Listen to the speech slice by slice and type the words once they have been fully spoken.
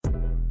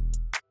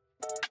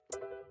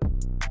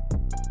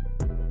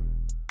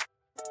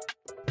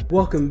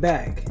Welcome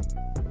back.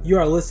 You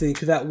are listening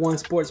to That One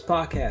Sports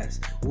Podcast.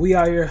 We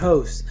are your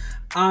hosts.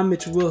 I'm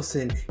Mitch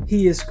Wilson.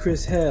 He is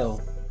Chris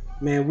Hell.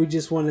 Man, we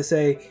just want to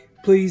say,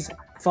 please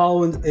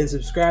follow and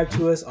subscribe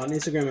to us on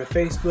Instagram and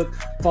Facebook.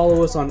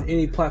 Follow us on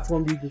any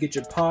platform you can get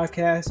your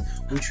podcast.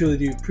 We truly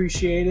do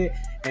appreciate it.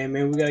 And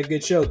man, we got a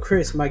good show.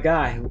 Chris, my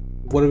guy,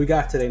 what do we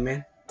got today,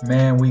 man?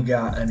 Man, we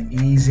got an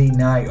easy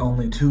night.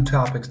 Only 2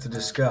 topics to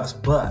discuss,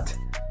 but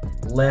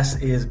less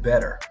is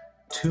better.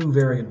 2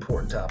 very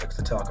important topics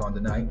to talk on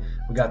tonight.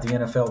 We got the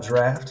NFL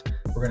draft.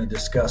 We're going to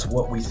discuss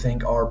what we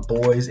think our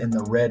boys in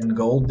the red and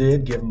gold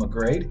did, give them a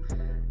grade.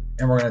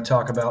 And we're going to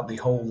talk about the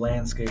whole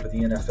landscape of the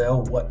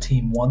NFL, what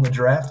team won the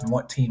draft and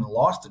what team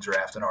lost the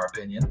draft, in our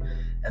opinion.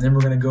 And then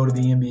we're going to go to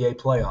the NBA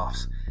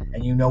playoffs.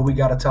 And you know we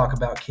got to talk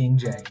about King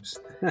James.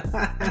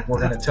 And we're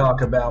going to talk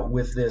about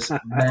with this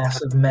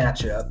massive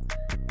matchup,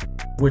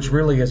 which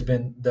really has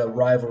been the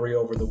rivalry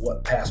over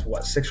the past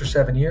 6 or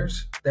 7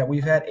 years that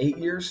we've had, 8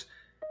 years.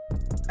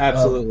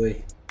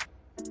 Absolutely.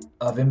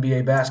 Of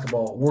NBA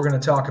basketball. We're going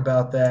to talk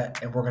about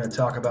that, and we're going to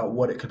talk about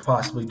what it could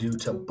possibly do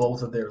to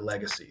both of their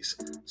legacies,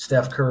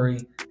 Steph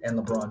Curry and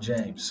LeBron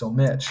James. So,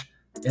 Mitch,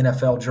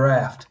 NFL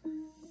draft,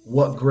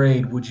 what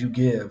grade would you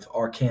give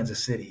our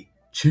Kansas City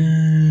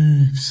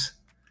Chiefs?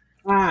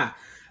 Well,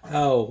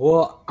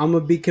 I'm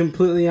going to be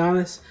completely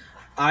honest.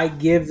 I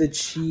give the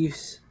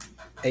Chiefs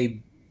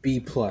a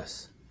B+.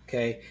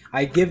 Okay?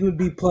 I give them a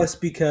B+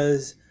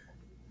 because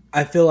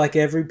I feel like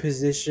every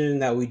position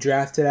that we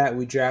drafted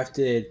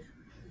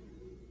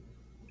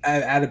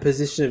at a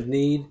position of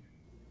need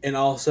and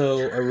also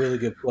a really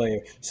good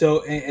player.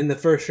 So in the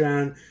first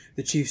round,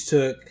 the Chiefs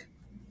took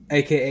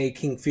a.k.a.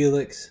 King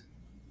Felix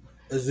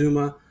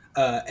Azuma,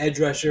 edge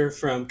rusher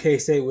from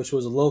K-State, which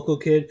was a local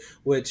kid,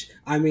 which,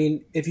 I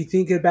mean, if you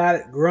think about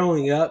it,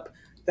 growing up,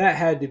 that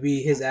had to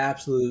be his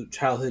absolute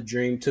childhood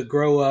dream, to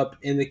grow up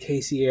in the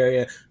KC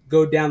area,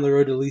 go down the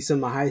road to Lisa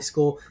High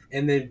School,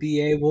 and then be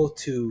able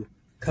to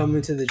come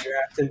into the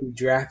draft and be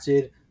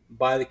drafted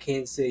by the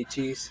Kansas City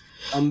Chiefs.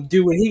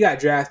 Dude, when he got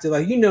drafted,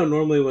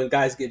 normally when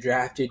guys get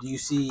drafted, you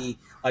see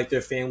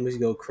their families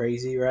go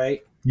crazy,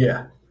 right?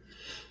 Yeah.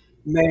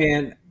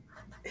 Man,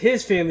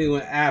 his family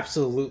went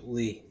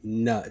absolutely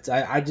nuts.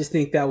 I just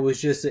think that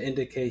was just an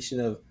indication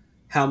of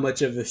how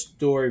much of a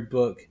story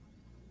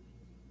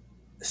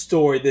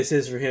this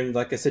is for him.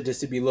 Like I said,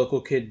 just to be a local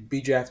kid,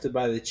 be drafted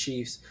by the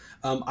Chiefs.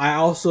 I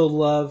also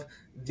love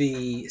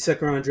the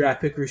second-round draft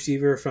pick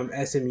receiver from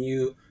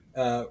SMU,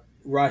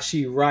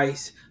 Rashee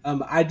Rice.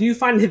 I do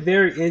find it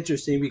very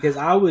interesting because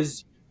I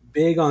was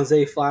big on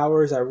Zay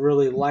Flowers. I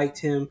really liked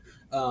him.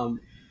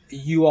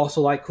 You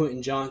also like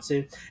Quentin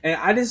Johnson. And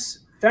I just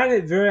found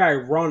it very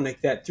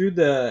ironic that through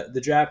the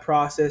draft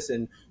process,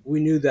 and we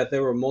knew that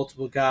there were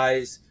multiple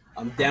guys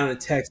down in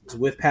Texas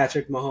with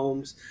Patrick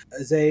Mahomes.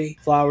 Zay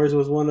Flowers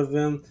was one of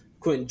them.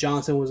 Quentin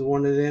Johnson was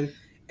one of them.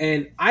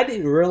 And I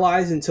didn't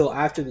realize until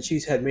after the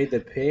Chiefs had made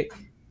the pick,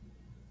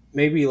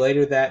 maybe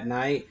later that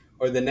night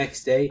or the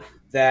next day,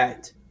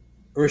 that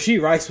Rashee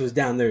Rice was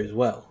down there as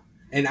well.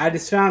 And I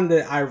just found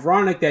it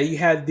ironic that you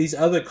had these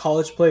other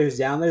college players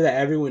down there that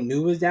everyone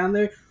knew was down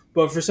there,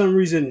 but for some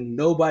reason,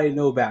 nobody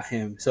knew about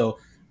him. So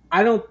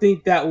I don't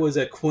think that was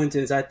a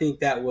coincidence. I think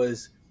that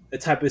was the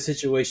type of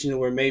situation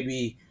where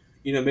maybe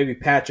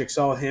Patrick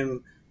saw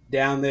him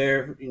down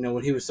there,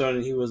 when he was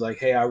starting, he was like,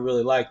 hey, I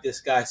really like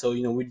this guy. So,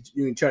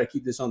 we try to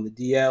keep this on the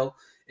DL.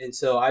 And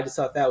so I just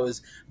thought that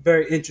was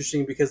very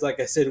interesting because, like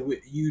I said,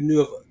 you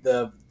knew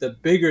of the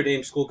bigger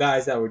name school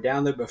guys that were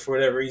down there, but for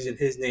whatever reason,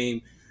 his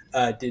name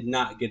did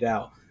not get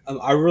out.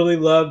 I really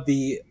love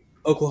the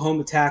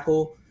Oklahoma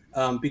tackle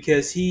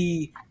because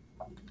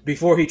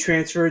before he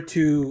transferred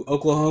to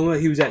Oklahoma,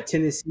 he was at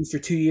Tennessee for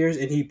 2 years,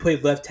 and he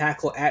played left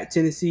tackle at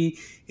Tennessee.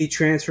 He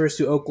transfers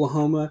to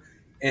Oklahoma,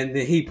 and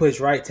then he plays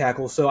right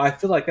tackle. So I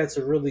feel like that's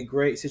a really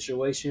great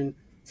situation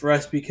for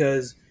us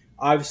because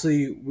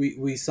obviously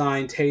we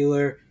signed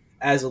Taylor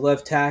as a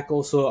left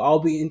tackle. So I'll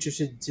be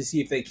interested to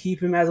see if they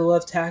keep him as a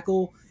left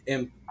tackle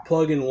and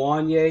plug in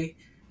Wanye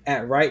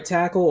at right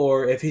tackle,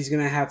 or if he's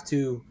going to have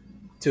to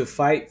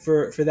fight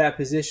for that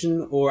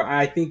position. Or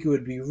I think it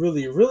would be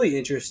really, really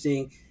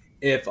interesting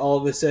if all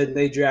of a sudden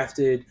they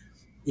drafted,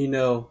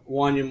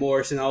 Wanya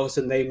Morris, and all of a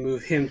sudden they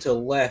move him to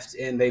left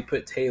and they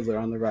put Taylor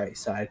on the right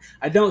side.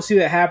 I don't see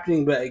that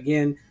happening, but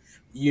again,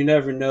 you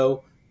never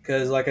know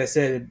because, like I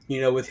said,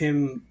 with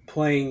him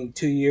playing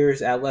 2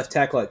 years at left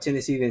tackle at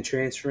Tennessee, then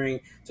transferring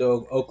to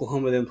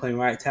Oklahoma, then playing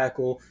right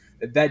tackle,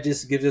 that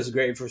just gives us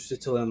great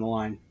versatility on the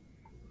line.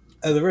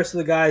 The rest of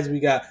the guys, we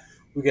got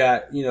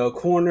a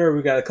corner,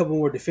 we got a couple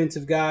more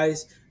defensive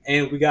guys,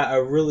 and we got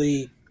a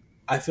really,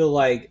 I feel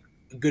like,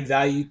 good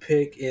value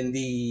pick in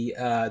the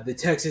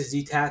Texas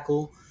D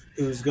tackle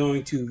who's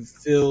going to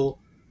fill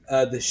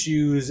the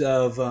shoes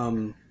of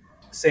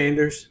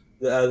Sanders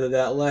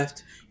that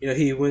left.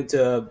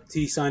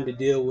 He signed a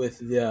deal with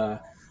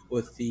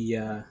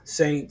the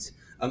Saints.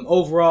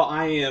 Overall,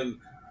 I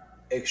am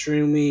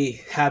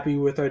extremely happy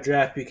with our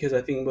draft because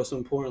I think most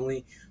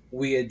importantly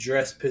we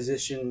address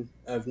position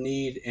of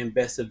need and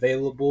best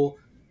available.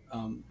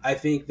 I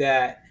think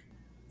that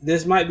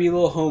this might be a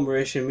little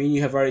homerish, and me and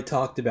you have already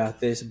talked about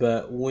this,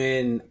 but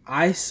when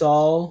I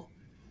saw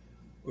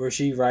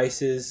Rasheed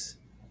Rice's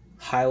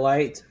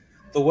highlight,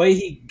 the way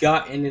he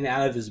got in and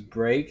out of his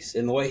breaks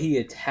and the way he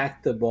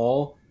attacked the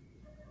ball,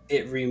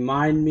 it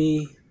reminded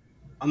me.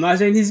 I'm not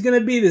saying he's going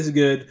to be this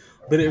good,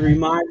 but it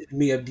reminded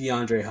me of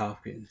DeAndre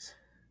Hopkins.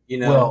 You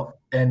know? Well,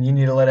 and you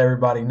need to let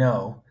everybody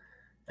know,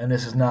 and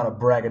this is not a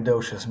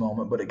braggadocious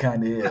moment, but it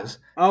kind of is.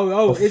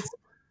 It's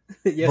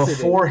yes, it is.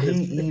 Before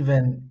he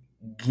even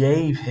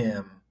gave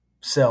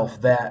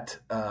himself that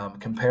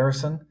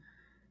comparison,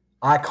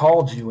 I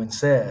called you and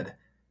said,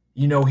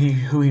 you know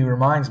who he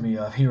reminds me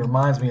of? He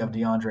reminds me of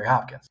DeAndre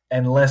Hopkins.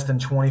 And less than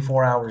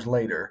 24 hours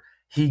later,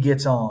 he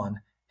gets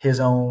on his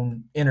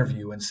own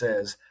interview and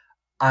says,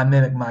 I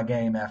mimic my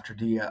game after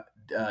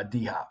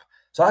D-Hop.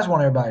 So I just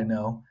want everybody to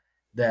know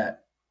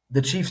that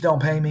the Chiefs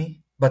don't pay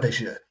me, but they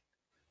should.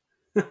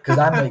 Because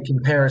I make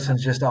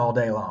comparisons just all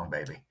day long,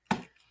 baby.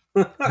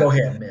 Go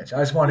ahead, Mitch. I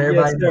just want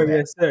everybody Yes, to know sir. that.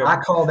 Yes, sir. I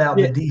called out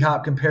Yeah. the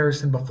D-Hop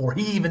comparison before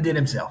he even did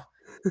himself.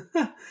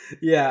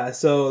 Yeah,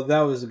 so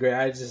that was great.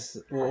 I just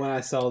when I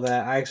saw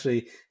that, I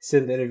actually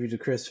sent the interview to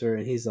Christopher,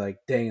 and he's like,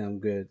 "Dang, I'm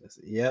good." I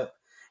said, "Yep,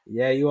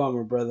 yeah, you are,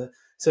 my brother."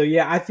 So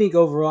yeah, I think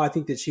overall, I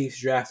think the Chiefs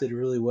drafted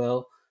really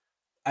well.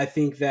 I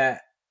think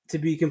that, to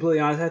be completely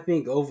honest, I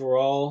think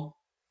overall,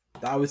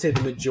 I would say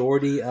the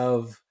majority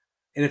of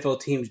NFL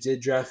teams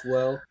did draft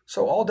well.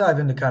 So I'll dive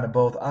into kind of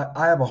both.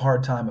 I have a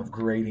hard time of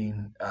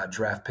grading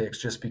draft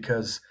picks just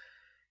because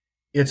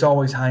it's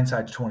always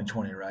hindsight's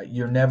 2020, right?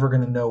 You're never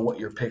going to know what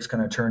your pick's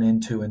going to turn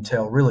into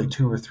until really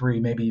 2 or 3,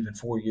 maybe even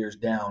 4 years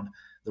down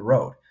the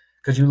road.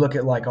 Because you look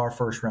at like our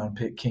first round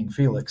pick, King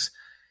Felix.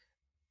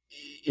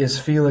 Is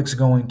Felix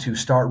going to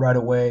start right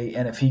away?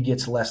 And if he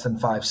gets less than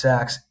 5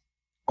 sacks,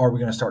 are we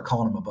going to start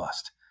calling him a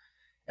bust?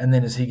 And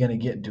then is he going to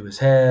get into his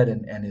head?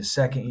 And his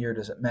second year,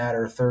 does it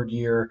matter? Third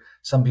year,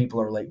 some people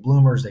are late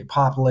bloomers. They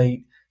pop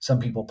late. Some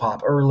people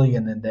pop early,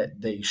 and then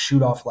they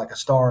shoot off like a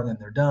star, and then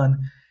they're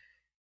done.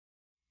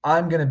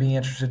 I'm going to be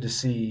interested to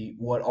see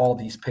what all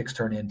these picks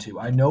turn into.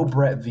 I know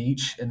Brett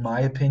Veach, in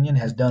my opinion,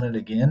 has done it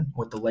again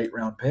with the late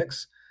round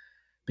picks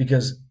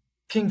because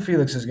King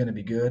Felix is going to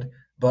be good.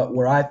 But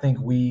where I think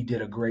we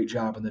did a great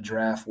job in the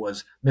draft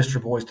was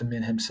Mr. Boyz II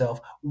Men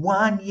himself,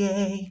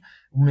 Mr.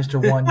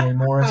 Wanye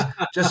Morris.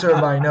 Just so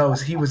everybody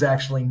knows, he was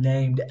actually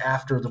named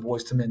after the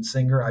Boyz II Men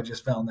singer. I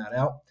just found that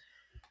out.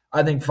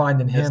 I think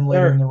finding Yes, him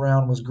later sir. in the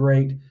round was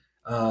great.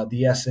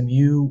 The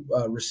SMU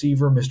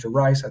receiver, Mr.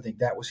 Rice, I think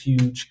that was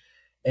huge.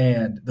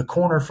 And the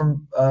corner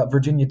from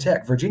Virginia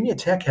Tech. Virginia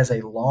Tech has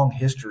a long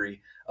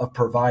history of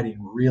providing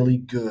really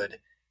good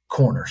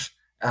corners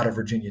out of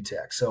Virginia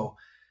Tech. So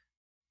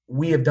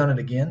we have done it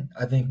again.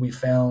 I think we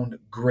found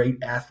great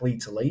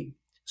athletes late.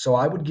 So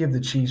I would give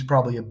the Chiefs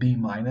probably a B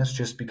minus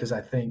just because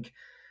I think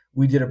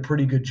we did a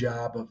pretty good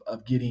job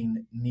of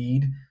getting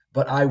need,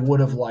 but I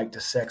would have liked a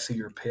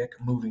sexier pick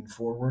moving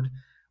forward.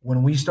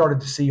 When we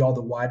started to see all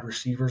the wide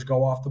receivers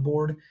go off the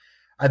board,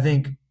 I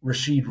think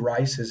Rasheed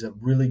Rice is a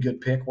really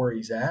good pick where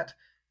he's at,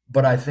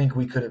 but I think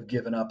we could have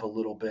given up a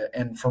little bit.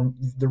 And from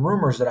the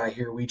rumors that I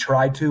hear, we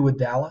tried to with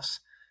Dallas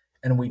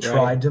and we Right.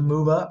 tried to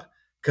move up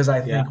because I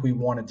Yeah. think we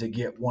wanted to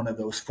get one of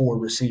those 4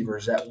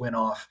 receivers that went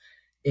off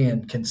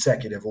in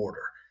consecutive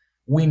order.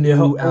 We Yeah. knew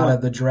Hold out on.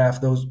 of the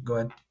draft those. Go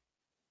ahead.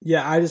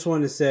 Yeah, I just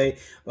wanted to say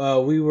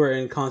we were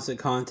in constant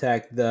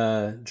contact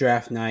the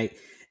draft night,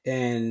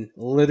 and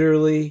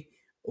literally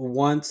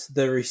once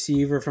the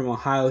receiver from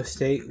Ohio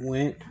State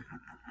went,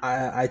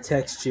 I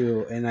text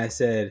you and I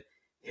said,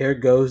 "Here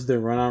goes the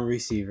run on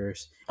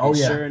receivers," Oh and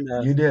yeah, sure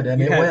enough, you did, and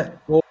you it had went.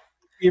 4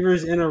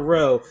 receivers in a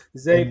row: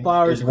 Zay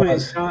Flowers, It Quentin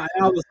was. John.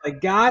 And I was like,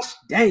 "Gosh,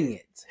 dang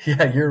it!"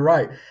 Yeah, you're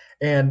right.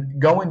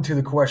 And going to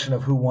the question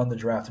of who won the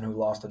draft and who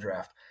lost the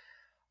draft,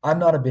 I'm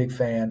not a big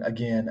fan,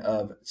 again,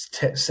 of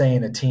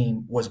saying a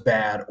team was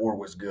bad or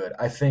was good.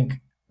 I think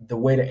the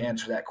way to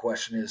answer that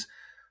question is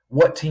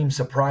what team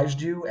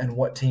surprised you and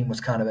what team was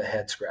kind of a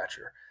head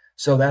scratcher.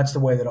 So that's the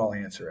way that I'll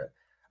answer it.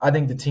 I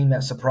think the team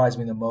that surprised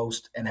me the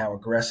most and how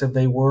aggressive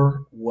they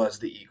were was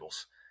the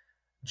Eagles.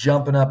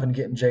 Jumping up and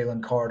getting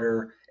Jalen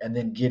Carter and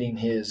then getting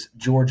his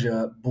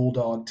Georgia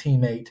Bulldog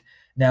teammate.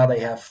 Now they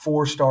have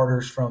 4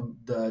 starters from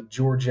the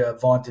Georgia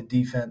vaunted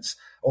defense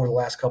over the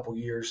last couple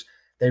years.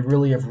 They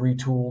really have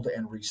retooled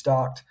and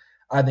restocked.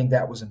 I think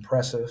that was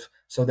impressive.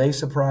 So they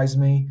surprised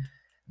me.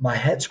 My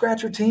head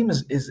scratcher team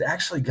is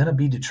actually going to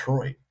be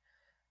Detroit.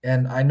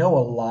 And I know a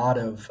lot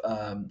of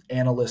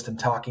analysts and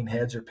talking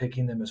heads are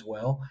picking them as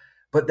well,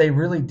 but they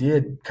really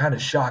did kind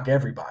of shock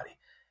everybody.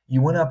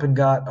 You went up and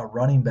got a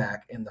running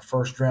back in the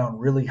first round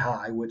really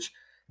high, which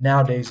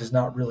nowadays is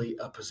not really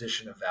a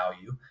position of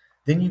value.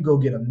 Then you go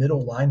get a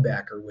middle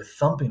linebacker with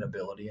thumping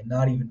ability and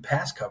not even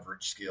pass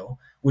coverage skill,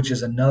 which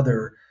is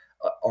another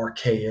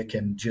archaic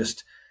and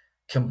just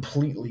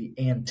completely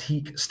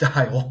antique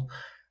style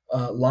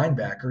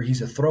linebacker.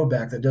 He's a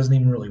throwback that doesn't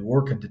even really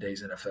work in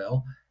today's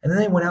NFL. And then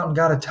they went out and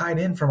got a tight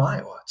end from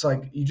Iowa. It's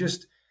like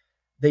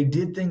they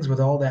did things with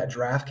all that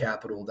draft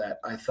capital that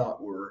I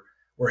thought were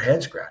were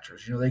head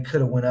scratchers. They could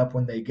have went up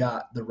when they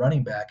got the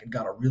running back and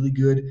got a really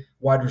good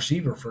wide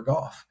receiver for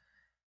Goff.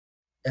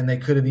 And they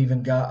could have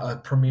even got a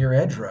premier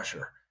edge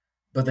rusher.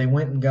 But they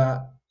went and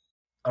got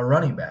a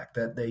running back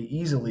that they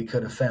easily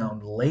could have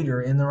found later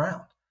in the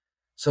round.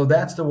 So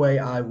that's the way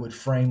I would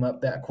frame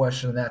up that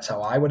question, and that's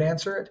how I would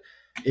answer it,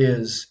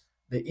 is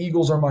the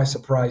Eagles are my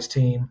surprise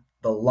team.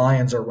 The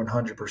Lions are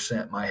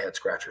 100% my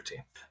head-scratcher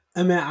team.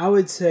 I mean, I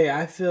would say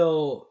I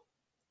feel,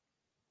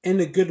 in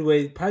a good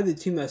way, probably the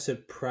team that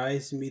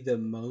surprised me the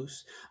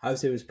most, I would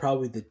say, was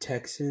probably the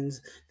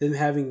Texans, them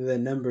having the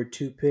number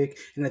 2 pick.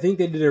 And I think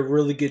they did a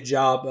really good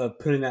job of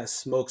putting that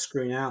smoke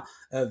screen out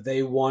of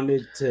they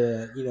wanted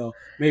to,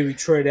 maybe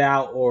trade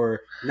out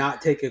or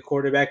not take a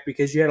quarterback,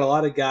 because you had a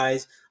lot of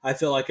guys, I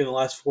feel like in the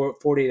last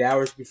 48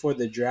 hours before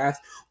the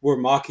draft, were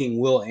mocking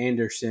Will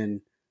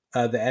Anderson,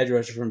 the edge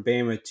rusher from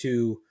Bama,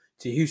 to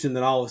Houston.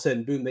 Then all of a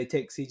sudden, boom, they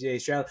take C.J.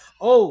 Stroud.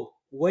 Oh,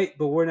 wait,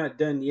 but we're not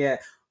done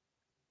yet.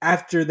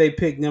 After they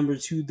pick number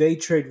 2, they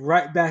trade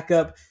right back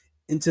up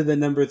into the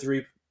number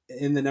 3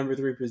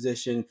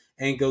 position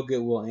and go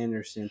get Will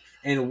Anderson.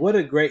 And what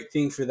a great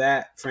thing for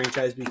that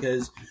franchise,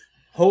 because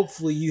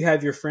hopefully you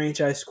have your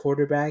franchise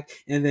quarterback,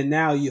 and then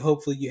now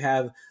hopefully you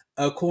have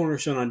a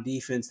cornerstone on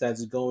defense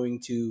that's going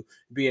to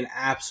be an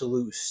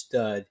absolute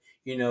stud.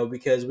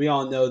 Because we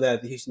all know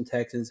that the Houston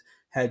Texans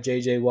had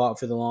J.J. Watt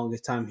for the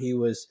longest time. He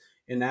was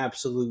an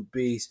absolute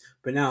beast.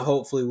 But now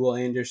hopefully Will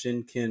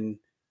Anderson can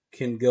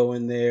go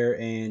in there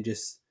and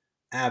just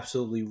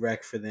absolutely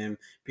wreck for them,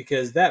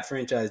 because that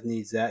franchise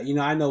needs that.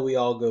 I know we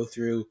all go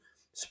through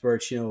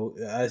spurts.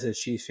 Us as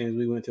Chiefs fans,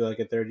 we went through like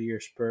a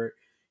 30-year spurt.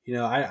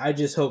 I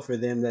just hope for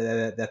them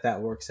that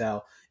works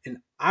out. And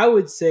I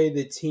would say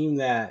the team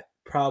that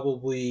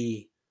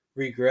probably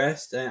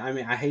regressed, I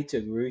mean, I hate to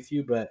agree with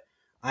you, but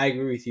I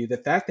agree with you. The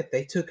fact that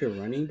they took a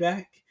running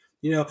back,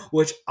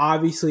 which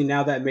obviously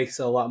now that makes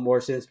a lot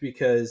more sense,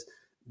 because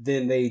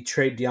then they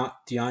trade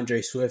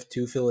DeAndre Swift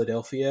to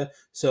Philadelphia.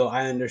 So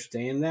I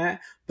understand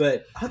that.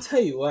 But I'll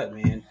tell you what,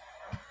 man.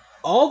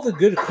 All the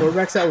good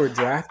quarterbacks that were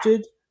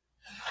drafted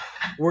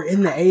were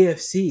in the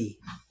AFC.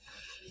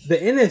 The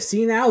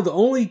NFC now, the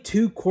only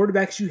 2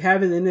 quarterbacks you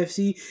have in the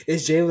NFC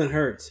is Jalen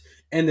Hurts.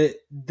 And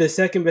the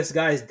second best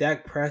guy is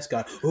Dak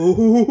Prescott.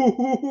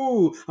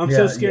 Ooh, I'm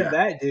so scared of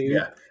that, dude.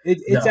 Yeah.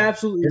 It's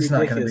absolutely it's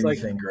ridiculous. Not going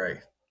to be anything great.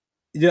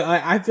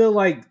 I feel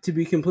like, to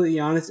be completely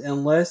honest,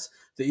 unless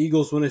the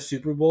Eagles win a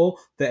Super Bowl,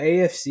 the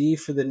AFC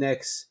for the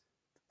next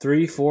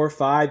 3, 4,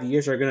 5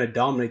 years are going to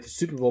dominate the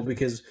Super Bowl,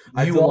 because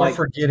you are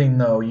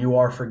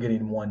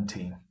forgetting one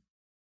team,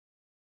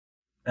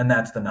 and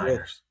that's the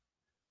Niners.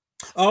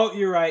 Oh,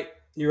 you're right.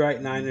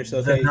 Niners.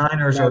 Okay. The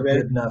Niners are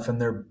good enough,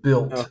 and they're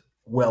built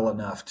well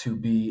enough to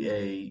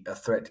be a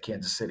threat to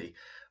Kansas City.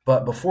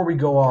 But before we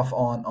go off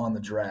on the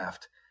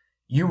draft,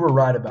 you were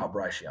right about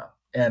Bryce Young.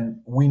 And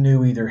we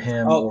knew either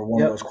him or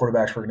one of those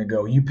quarterbacks were going to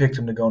go. You picked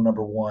him to go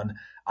number 1.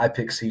 I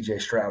picked C.J.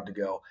 Stroud to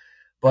go.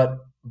 But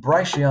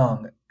Bryce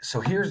Young,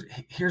 so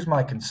here's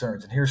my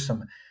concerns, and here's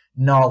some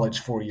knowledge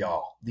for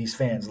y'all, these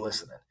fans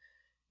listening.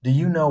 Do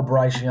you know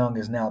Bryce Young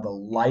is now the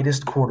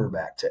lightest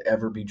quarterback to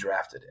ever be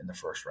drafted in the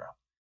first round?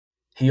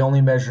 He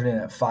only measured in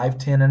at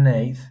 5'10" and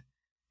 1/8,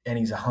 and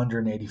he's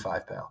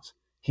 185 pounds.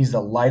 He's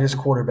the lightest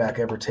quarterback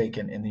ever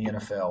taken in the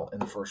NFL in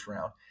the first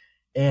round.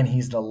 And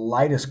he's the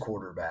lightest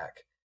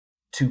quarterback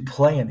to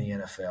play in the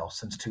NFL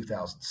since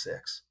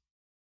 2006.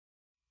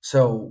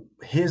 So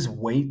his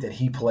weight that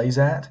he plays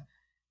at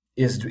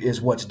is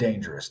what's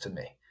dangerous to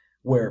me.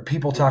 Where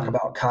people talk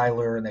about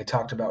Kyler and they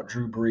talked about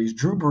Drew Brees.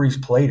 Drew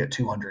Brees played at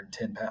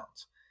 210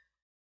 pounds.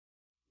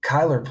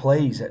 Kyler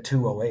plays at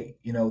 208.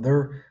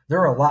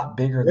 They're a lot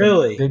bigger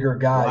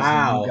guys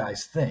than you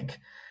guys think.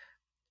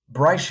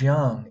 Bryce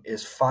Young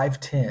is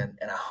 5'10"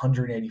 and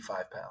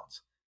 185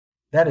 pounds.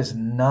 That is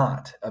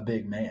not a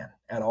big man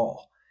at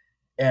all.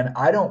 And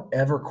I don't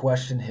ever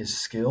question his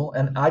skill.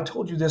 And I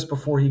told you this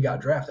before he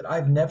got drafted.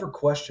 I've never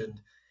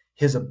questioned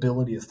his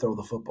ability to throw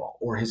the football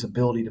or his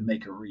ability to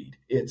make a read.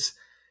 It's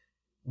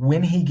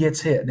when he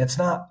gets hit. And it's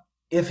not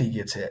if he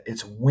gets hit.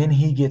 It's when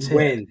he gets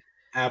hit.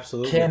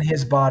 Absolutely. Can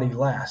his body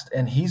last?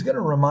 And he's going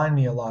to remind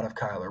me a lot of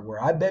Kyler,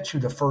 where I bet you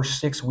the first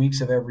 6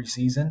 weeks of every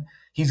season,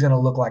 he's going to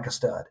look like a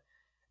stud.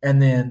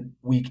 And then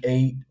week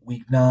 8,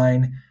 week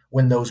 9,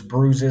 when those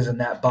bruises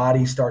and that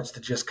body starts to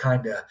just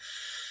kind of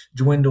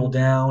dwindle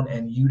down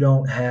and you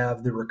don't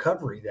have the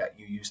recovery that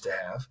you used to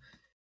have,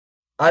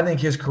 I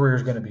think his career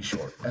is going to be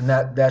short. And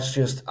that's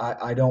just,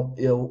 I don't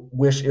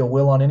wish ill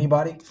will on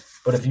anybody,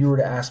 but if you were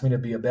to ask me to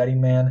be a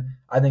betting man,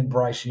 I think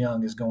Bryce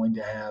Young is going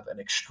to have an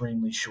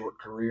extremely short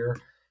career,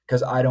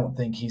 because I don't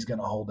think he's going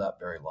to hold up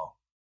very long.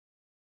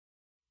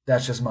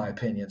 That's just my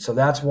opinion. So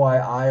that's why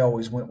I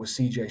always went with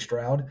C.J.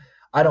 Stroud.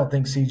 I don't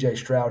think C.J.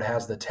 Stroud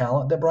has the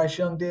talent that Bryce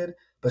Young did,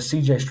 but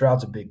C.J.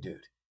 Stroud's a big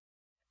dude.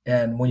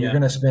 And when you're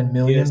going to spend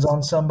millions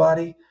on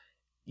somebody,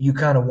 you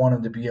kind of want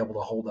him to be able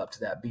to hold up to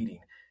that beating.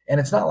 And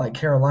it's not like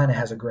Carolina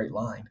has a great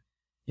line.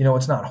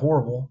 It's not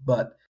horrible,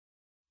 but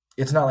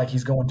It's not like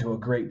he's going to a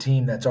great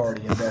team that's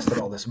already invested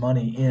all this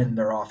money in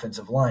their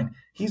offensive line.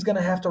 He's going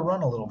to have to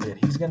run a little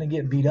bit. He's going to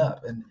get beat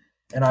up,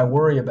 and I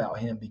worry about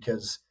him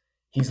because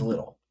he's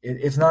little.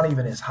 It's not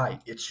even his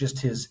height. It's just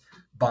his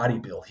body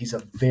build. He's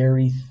a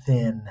very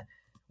thin.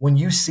 When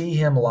you see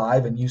him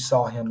live and you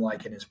saw him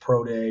like in his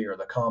pro day or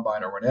the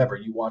combine or whenever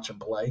you watch him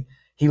play,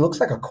 he looks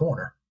like a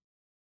corner.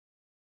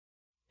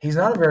 He's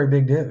not a very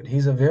big dude.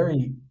 He's a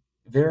very,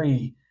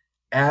 very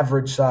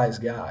average size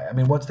guy. I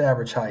mean, what's the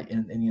average height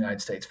in the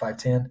United States?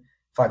 5'10",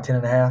 5'10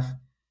 and a half.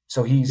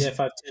 So he's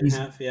 5'10" and a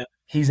half, yeah.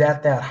 He's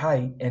at that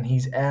height, and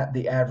he's at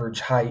the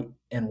average height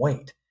and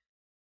weight.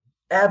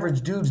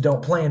 Average dudes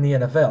don't play in the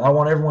NFL. I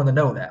want everyone to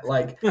know that.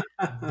 Like,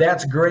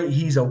 that's great.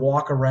 He's a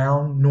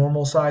walk-around,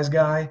 normal-size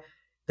guy.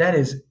 That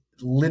is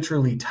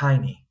literally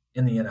tiny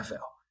in the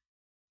NFL.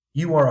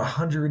 You are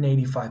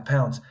 185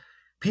 pounds.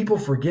 People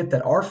forget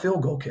that our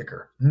field goal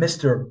kicker,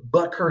 Mr.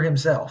 Butker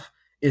himself,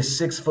 is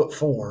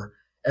 6'4"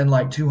 and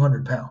like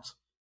 200 pounds.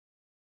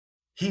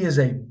 He is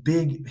a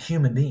big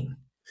human being.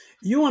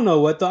 You want to know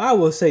what, though? I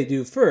will say,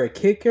 dude, for a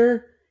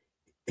kicker,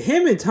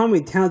 him and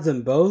Tommy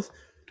Townsend both,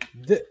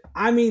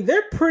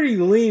 they're pretty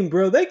lean,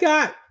 bro. They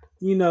got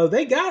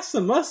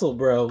some muscle,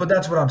 bro. But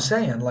that's what I'm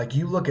saying. Like,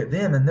 you look at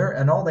them,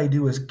 and all they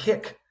do is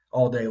kick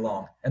all day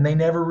long, and they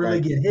never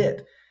really get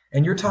hit.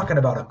 And you're talking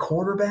about a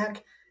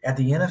quarterback at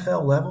the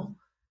NFL level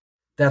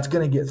that's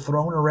going to get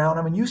thrown around.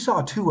 I mean, you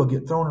saw Tua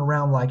get thrown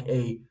around like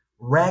a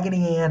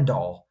Raggedy Ann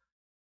doll.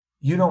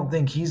 You don't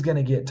think he's going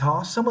to get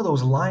tossed? Some of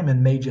those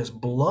linemen may just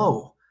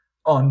blow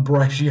on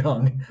Bryce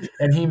Young,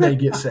 and he may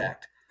get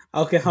sacked.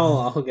 Okay, hold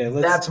on. Okay,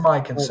 that's my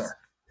concern.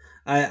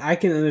 I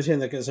can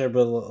understand the concern,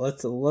 but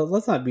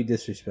let's not be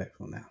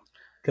disrespectful now.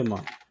 Come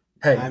on.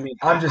 Hey,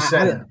 I'm just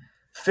saying,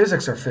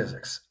 physics are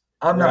physics.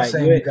 I'm not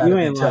saying you got to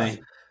be tough, lying.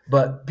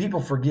 But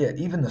people forget,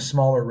 even the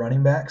smaller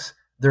running backs,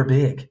 they're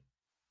big.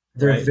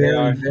 They're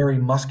very, very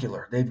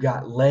muscular. They've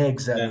got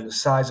legs that are the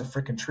size of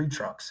freaking tree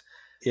trunks.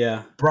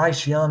 Yeah.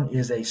 Bryce Young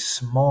is a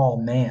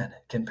small man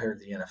compared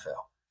to the NFL.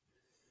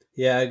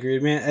 Yeah, I agree,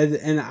 man.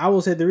 And I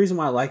will say the reason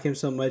why I like him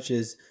so much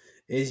is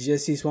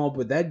just he's small,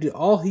 but that dude,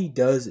 all he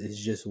does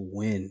is just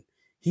win.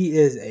 He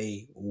is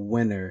a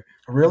winner.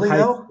 Really, high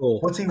though? School,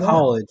 what's he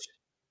college.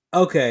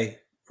 Won? Okay,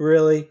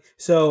 really?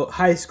 So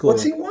high school.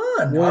 What's he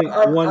won?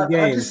 One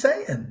game. I'm just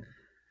saying.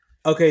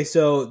 Okay,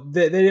 so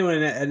they didn't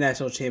win a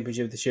national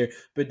championship this year,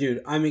 but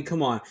dude, I mean,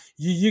 come on,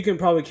 you can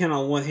probably count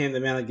on one hand the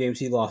amount of games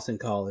he lost in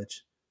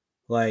college.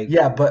 Like,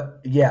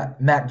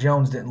 Mac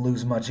Jones didn't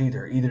lose much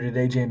either. Either did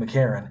A.J.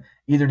 McCarron.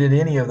 Either did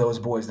any of those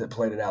boys that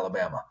played at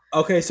Alabama.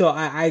 Okay, so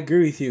I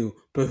agree with you,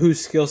 but whose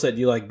skill set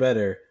do you like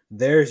better,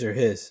 theirs or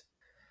his?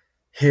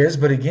 His,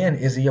 but again,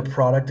 is he a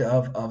product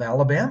of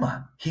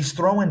Alabama? He's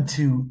throwing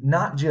to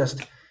not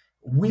just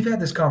 – we've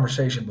had this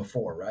conversation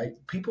before, right?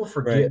 People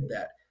forget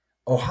that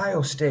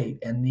Ohio State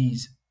and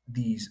these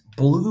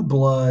blue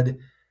blood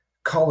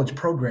college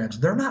programs,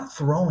 they're not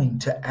throwing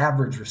to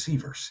average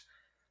receivers.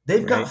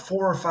 They've got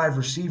 4 or 5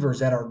 receivers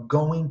that are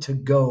going to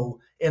go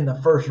in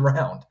the first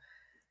round.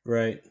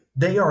 Right.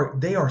 They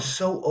are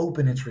so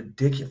open, it's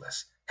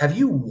ridiculous. Have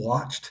you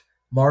watched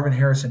Marvin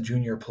Harrison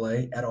Jr.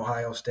 play at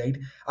Ohio State?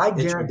 I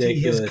guarantee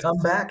his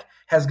comeback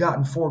has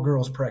gotten 4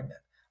 girls pregnant.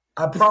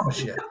 I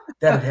promise you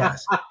that it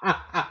has.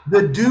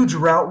 The dude's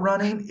route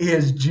running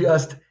is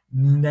just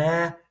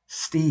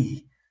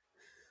nasty.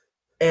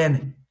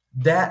 And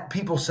that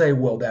people say,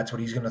 well, that's what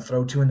he's going to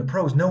throw to in the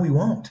pros. No, he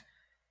won't.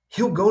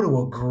 He'll go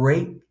to a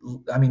great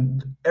 – I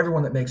mean,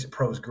 everyone that makes it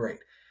pro is great.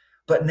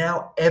 But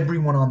now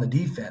everyone on the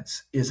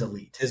defense is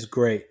elite. Is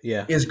great,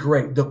 yeah. Is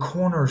great. The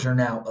corners are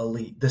now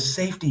elite. The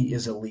safety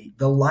is elite.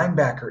 The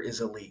linebacker is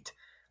elite.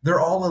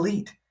 They're all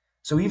elite.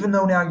 So even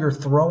though now you're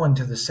throwing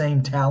to the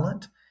same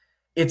talent,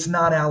 it's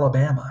not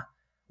Alabama.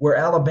 Where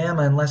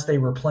Alabama, unless they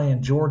were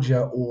playing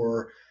Georgia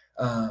or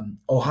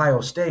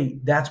Ohio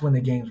State, that's when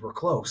the games were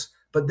close.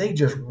 But they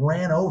just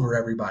ran over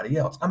everybody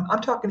else.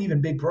 I'm talking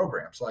even big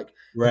programs like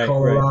the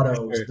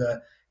Colorados,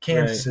 the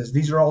Kansases.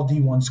 These are all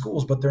D1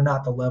 schools, but they're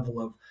not the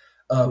level of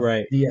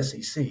the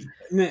SEC.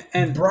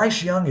 And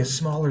Bryce Young is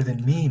smaller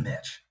than me,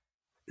 Mitch.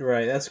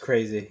 Right, that's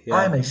crazy. Yeah.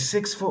 I am a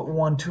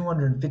 6'1",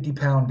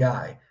 250-pound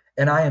guy,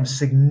 and I am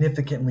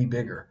significantly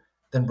bigger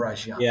than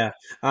Bryce Young. Yeah,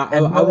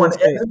 and no one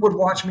ever would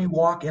watch me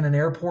walk in an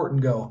airport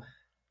and go,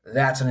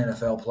 "That's an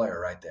NFL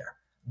player right there."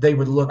 They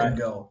would look and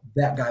go,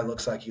 "That guy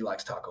looks like he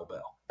likes Taco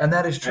Bell," and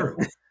that is true.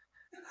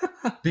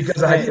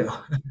 Because I do.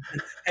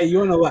 Hey, you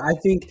want to know what?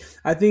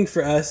 I think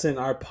for us and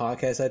our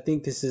podcast, I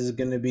think this is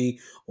going to be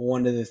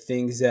one of the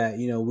things that,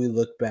 we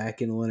look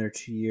back in 1 or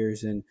 2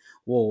 years and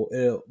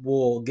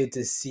we'll get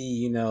to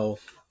see,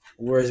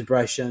 where's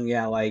Bryce Young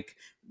at? Like,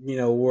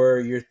 were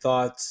your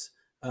thoughts,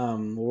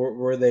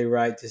 were they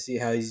right to see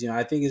how he's,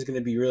 I think it's going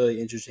to be really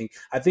interesting.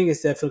 I think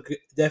it's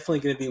definitely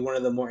going to be one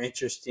of the more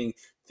interesting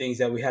things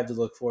that we have to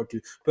look forward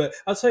to. But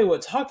I'll tell you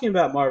what, talking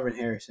about Marvin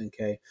Harrison,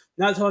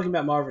 not talking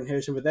about Marvin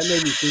Harrison, but that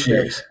made me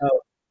think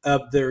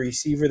of the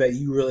receiver that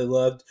you really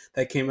loved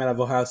that came out of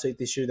Ohio State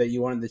this year that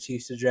you wanted the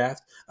Chiefs to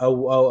draft.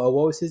 What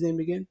was his name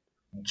again?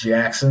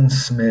 Jackson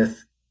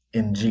Smith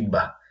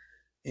Njigba.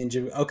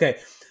 Okay.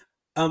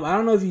 I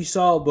don't know if you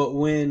saw, but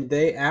when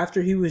they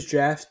after he was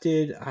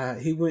drafted,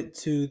 he went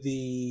to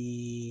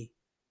the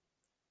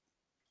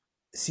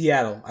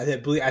Seattle.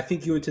 I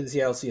think he went to the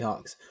Seattle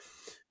Seahawks.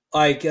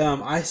 Like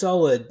I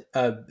saw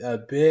a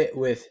bit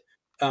with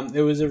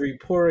there was a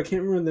reporter. I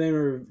can't remember the name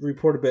of the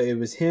reporter, but it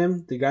was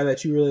him, the guy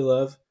that you really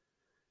love,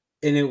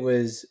 and it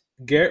was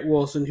Garrett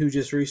Wilson,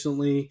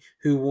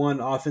 who won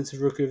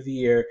Offensive Rookie of the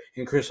Year,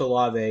 and Chris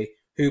Olave,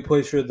 who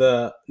plays for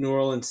the New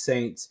Orleans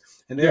Saints,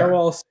 and they were Yeah.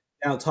 all sitting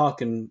down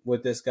talking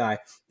with this guy,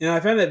 and I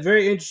found that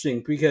very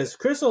interesting because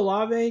Chris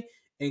Olave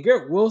and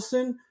Garrett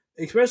Wilson,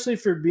 especially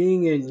for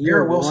being in year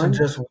Garrett Wilson one,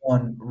 just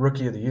won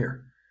Rookie of the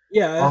Year,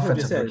 yeah, that's what I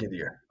just Offensive said. Rookie of the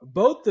Year.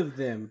 Both of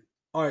them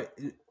are.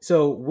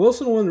 So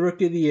Wilson won the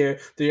Rookie of the Year.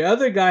 The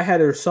other guy had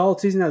a solid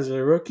season as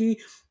a rookie,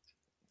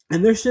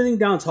 and they're sitting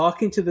down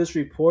talking to this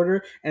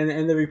reporter,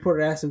 and the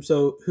reporter asks him,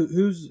 "So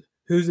who's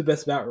the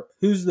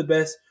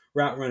best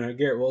route runner?"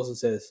 Garrett Wilson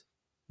says,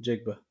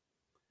 "Jigba."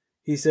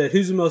 He said,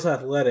 "Who's the most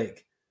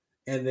athletic?"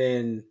 And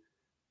then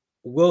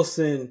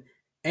Wilson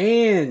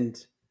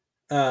and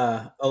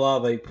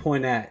Olave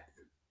point at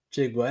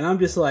Jigba, and I'm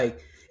just like,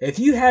 if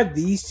you have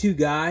these two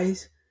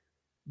guys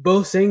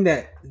both saying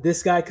that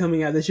this guy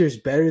coming out this year is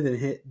better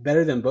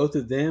than both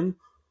of them,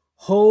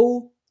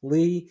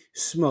 holy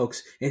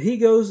smokes! And he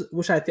goes,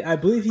 which I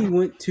believe he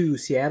went to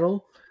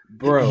Seattle, He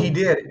bro.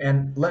 did,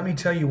 and let me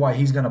tell you why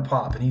he's going to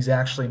pop, and he's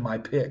actually my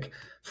pick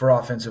for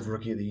Offensive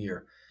Rookie of the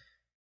Year.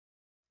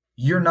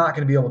 You're not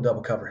going to be able to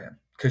double cover him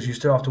because you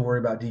still have to worry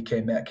about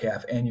DK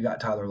Metcalf, and you got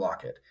Tyler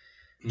Lockett.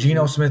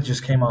 Geno Mm-hmm. Smith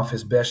just came off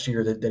his best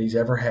year that he's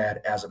ever had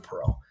as a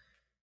pro.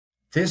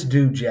 This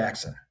dude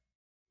Jackson,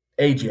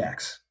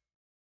 Ajax,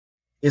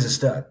 is a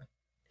stud.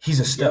 He's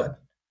a Yep. stud.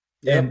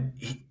 Yep.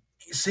 And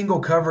single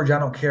coverage, I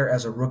don't care.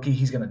 As a rookie,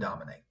 he's going to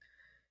dominate.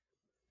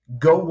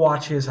 Go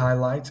watch his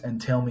highlights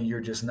and tell me you're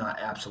just not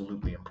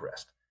absolutely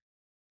impressed.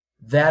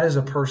 That is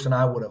a person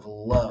I would have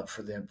loved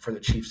for the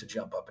Chiefs to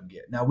jump up and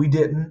get. Now we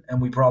didn't,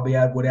 and we probably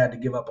would have had to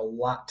give up a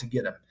lot to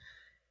get him.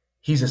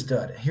 He's a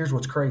stud. Here's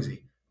what's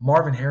crazy: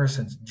 Marvin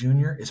Harrison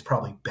Jr. is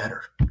probably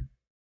better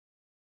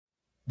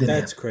than him.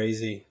 That's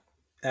crazy.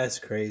 That's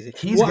crazy.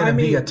 He's going to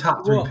be a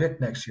top 3 well,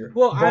 pick next year,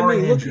 I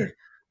barring mean, look at, injury.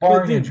 but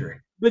Barring dude,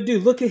 injury.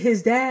 look at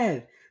his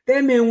dad.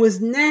 That man was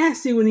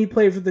nasty when he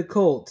played for the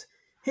Colts.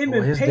 Him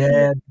Well, and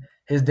Peyton,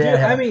 his dad dude.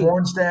 had I a mean,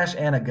 porn stash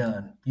and a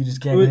gun. You just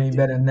can't get any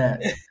better than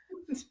that.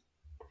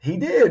 He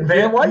did, yeah,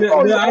 man. Why you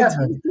always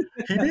laughing?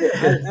 He did.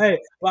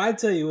 Well, I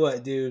tell you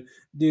what, dude,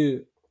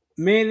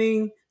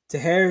 Manning to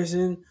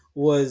Harrison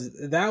was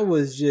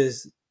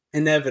just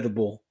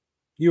inevitable.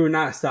 You were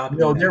not stopping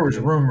There that was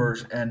dude.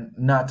 rumors, and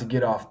not to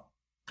get off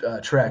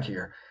track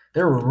here,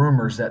 there were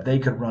rumors that they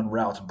could run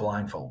routes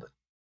blindfolded.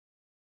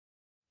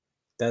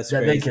 That's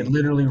That they could crazy.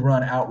 literally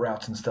run out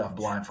routes and stuff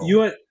blindfolded.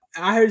 You,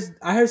 I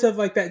heard stuff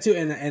like that too,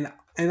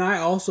 and I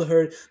also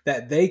heard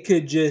that they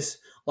could just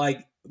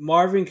like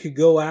Marvin could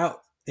go out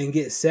and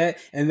get set,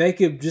 and they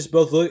could just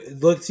both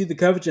see the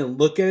coverage and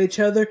look at each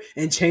other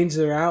and change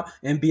their route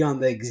and be on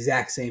the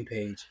exact same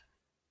page.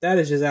 That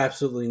is just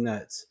absolutely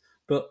nuts.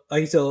 But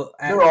like you said,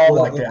 They're all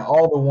like that.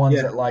 All the ones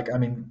yeah,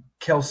 that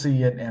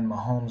Kelsey and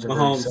Mahomes are very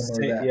Mahomes,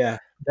 similar. yeah,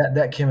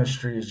 That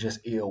chemistry is just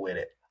ill with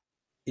it.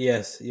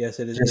 yes, it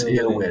is Just ill with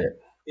ill it. with it.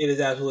 It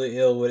is absolutely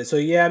ill with it. So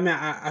yeah, I mean,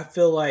 I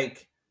feel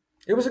like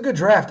It was a good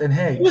draft, and it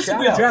hey, was a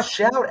good draft.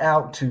 shout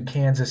out to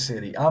Kansas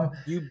City.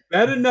 You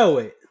better know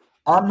it.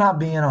 I'm not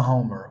being a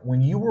homer.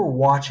 When you were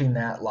watching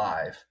that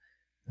live,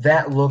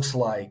 that looks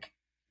like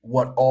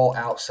what all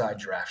outside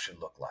drafts should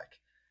look like.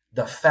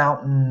 The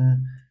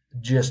fountain,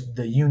 just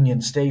the Union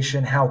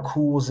Station. How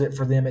cool is it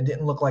for them? It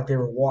didn't look like they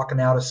were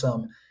walking out of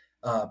some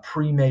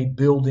pre-made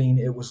building.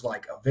 It was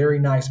like a very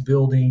nice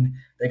building.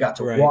 They got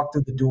to Right. walk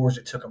through the doors.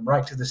 It took them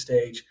right to the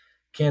stage.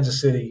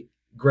 Kansas City,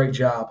 great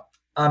job.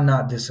 I'm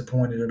not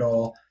disappointed at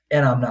all,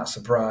 and I'm not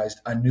surprised.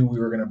 I knew we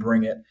were going to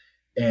bring it,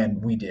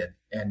 and we did.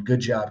 And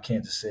good job,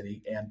 Kansas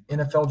City. And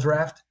NFL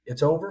draft,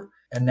 it's over,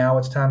 and now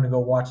it's time to go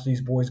watch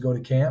these boys go to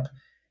camp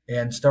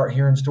and start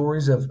hearing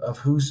stories of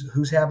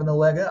who's having the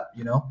leg up.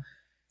 Who's Yeah,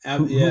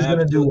 going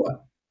to do absolutely.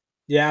 what.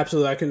 Yeah,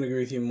 absolutely. I couldn't agree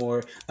with you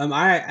more.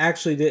 I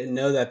actually didn't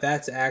know that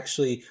that's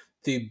actually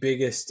the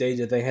biggest stage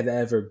that they had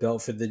ever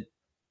built for the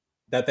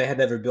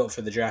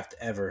draft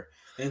ever.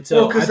 And Well,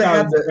 so I because thought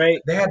it was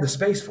great. they had the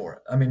space for it.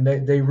 I mean,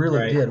 they really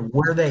Right. did.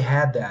 Where they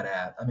had that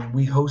at, I mean,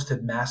 we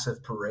hosted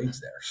massive parades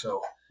there.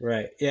 So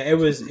Right. Yeah, it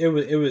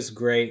was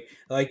great.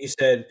 Like you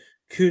said,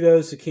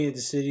 kudos to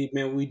Kansas City,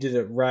 man. We did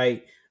it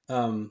right.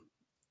 Um,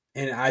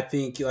 and I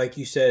think, like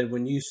you said,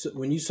 when you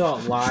saw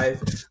it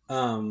live,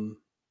 um,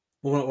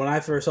 when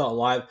I first saw it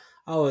live,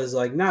 I was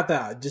like, not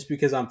that just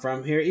because I'm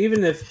from here,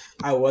 even if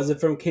I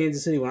wasn't from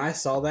Kansas City. When I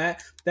saw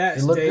that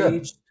it looked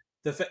good. stage,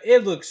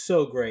 it looks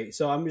so great.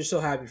 So I'm just so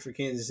happy for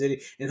Kansas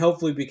City, and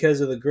hopefully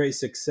because of the great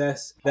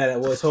success that it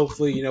was,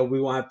 hopefully we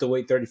won't have to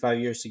wait 35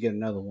 years to get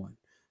another one.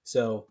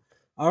 So,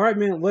 all right,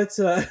 man, let's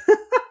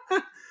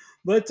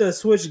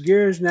switch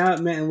gears now,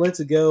 man, and let's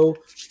go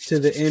to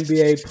the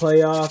NBA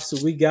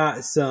playoffs. We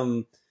got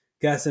some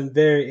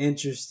very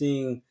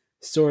interesting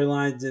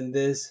storylines in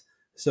this.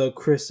 So,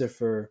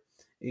 Christopher,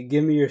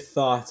 give me your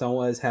thoughts on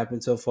what has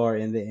happened so far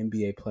in the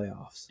NBA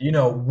playoffs.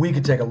 We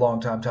could take a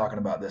long time talking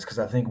about this because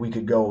I think we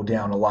could go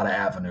down a lot of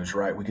avenues,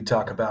 right? We could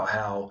talk about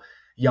how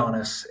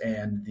Giannis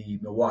and the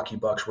Milwaukee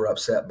Bucks were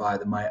upset by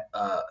the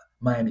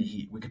Miami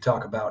Heat. We could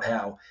talk about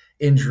how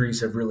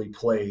injuries have really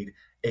played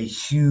a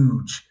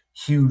huge,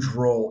 huge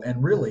role,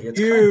 and really,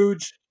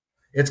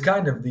 it's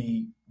kind of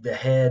the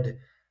head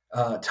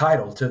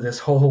title to this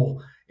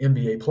whole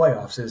NBA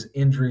playoffs is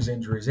injuries,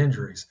 injuries,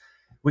 injuries.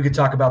 We could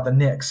talk about the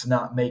Knicks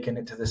not making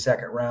it to the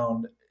second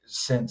round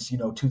since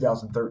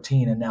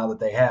 2013, and now that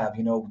they have,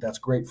 that's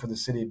great for the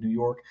city of New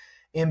York.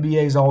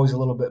 NBA is always a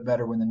little bit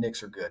better when the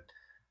Knicks are good.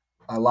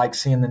 I like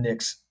seeing the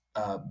Knicks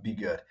be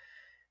good.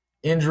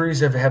 Injuries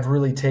have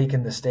really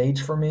taken the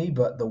stage for me,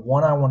 but the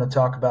one I want to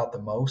talk about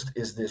the most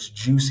is this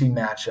juicy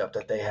matchup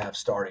that they have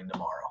starting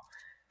tomorrow.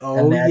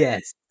 Oh,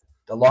 yes.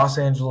 The Los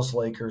Angeles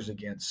Lakers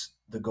against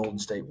the Golden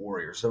State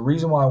Warriors. The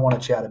reason why I want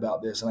to chat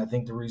about this, and I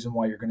think the reason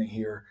why you're going to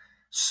hear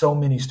so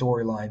many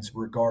storylines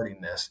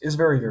regarding this, is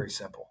very, very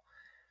simple.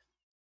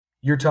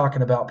 You're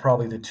talking about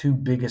probably the two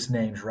biggest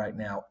names right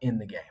now in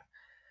the game.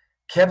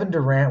 Kevin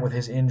Durant, with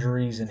his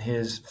injuries and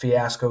his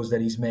fiascos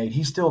that he's made,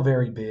 he's still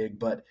very big,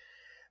 but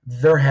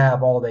they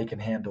have all they can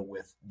handle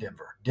with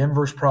Denver.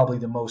 Denver's probably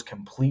the most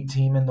complete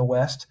team in the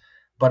West,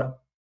 but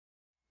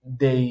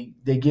they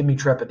give me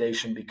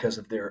trepidation because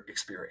of their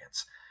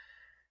experience.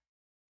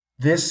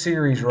 This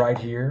series right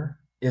here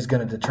is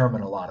going to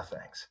determine a lot of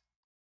things,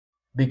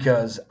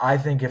 because I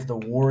think if the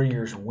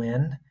Warriors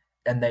win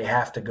and they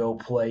have to go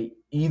play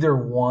either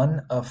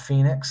one of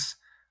Phoenix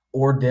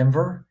or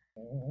Denver,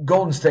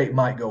 Golden State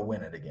might go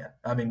win it again.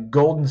 I mean,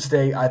 Golden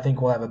State, I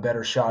think, will have a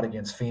better shot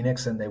against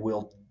Phoenix than they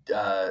will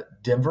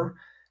Denver,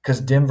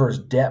 because Denver's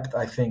depth,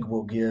 I think,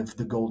 will give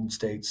the Golden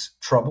States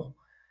trouble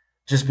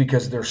just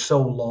because they're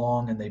so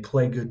long and they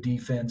play good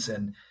defense,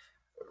 and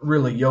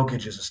really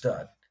Jokic is a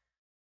stud.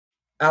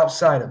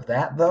 Outside of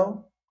that,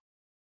 though,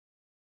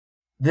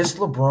 this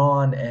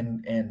LeBron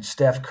and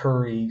Steph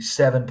Curry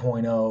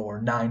 7.0 or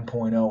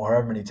 9.0,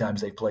 however many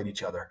times they've played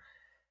each other,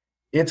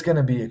 it's going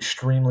to be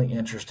extremely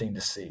interesting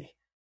to see,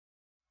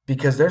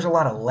 because there's a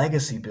lot of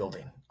legacy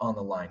building on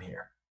the line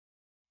here.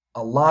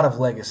 A lot of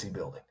legacy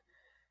building.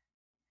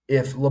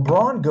 If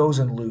LeBron goes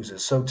and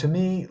loses, so to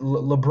me,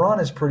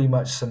 LeBron is pretty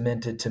much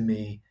cemented to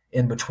me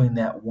in between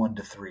that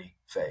 1-3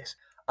 phase.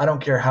 I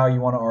don't care how you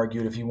want to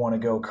argue it, if you want to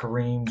go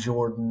Kareem,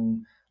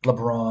 Jordan,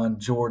 LeBron,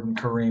 Jordan,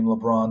 Kareem,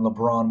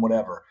 LeBron,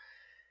 whatever.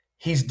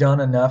 He's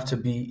done enough to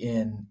be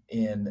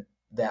in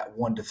that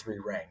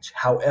 1-3 range.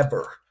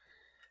 However,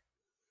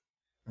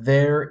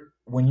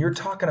 when you're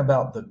talking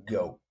about the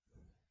GOAT,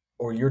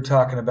 or you're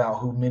talking about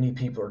who many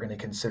people are going to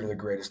consider the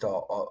greatest of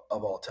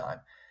all time,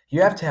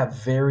 you have to have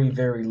very,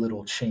 very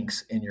little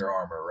chinks in your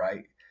armor,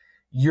 right?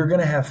 You're going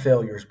to have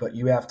failures, but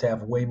you have to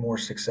have way more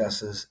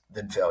successes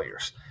than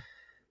failures.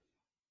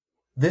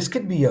 This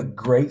could be a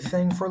great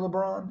thing for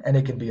LeBron, and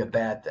it could be a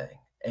bad thing.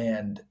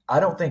 And I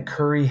don't think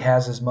Curry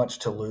has as much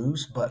to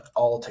lose, but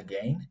all to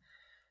gain.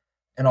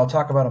 And I'll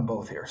talk about them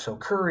both here. So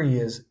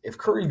if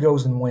Curry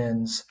goes and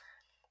wins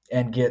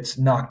and gets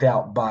knocked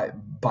out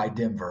by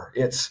Denver,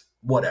 it's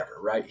whatever,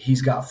 right?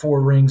 He's got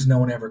 4 rings. No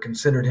one ever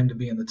considered him to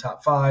be in the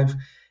top 5.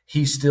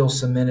 He's still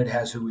cemented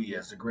as who he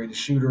is, the greatest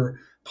shooter,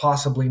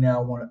 possibly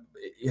now one,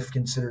 if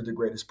considered the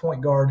greatest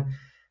point guard,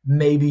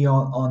 maybe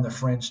on the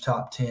fringe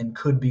top 10,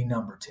 could be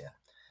number 10.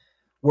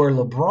 Where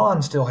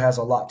LeBron still has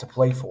a lot to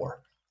play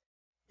for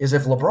is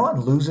if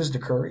LeBron loses to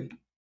Curry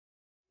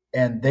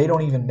and they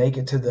don't even make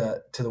it to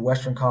the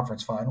Western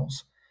Conference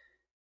Finals,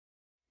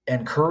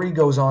 and Curry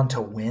goes on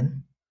to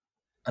win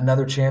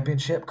another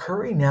championship,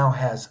 Curry now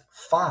has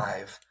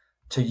 5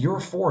 to your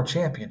 4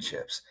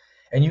 championships.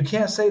 And you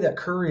can't say that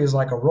Curry is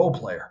like a role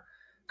player.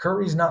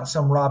 Curry's not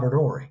some Robert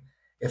Horry.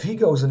 If he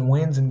goes and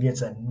wins and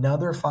gets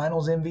another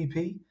Finals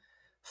MVP,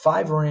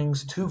 5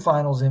 rings, 2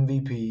 Finals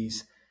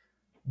MVPs,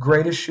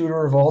 greatest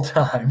shooter of all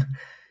time,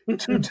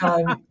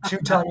 two-time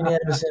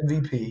unanimous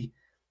MVP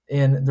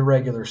in the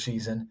regular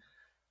season,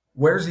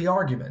 where's the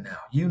argument now?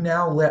 You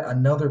now let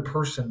another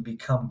person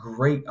become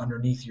great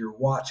underneath your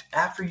watch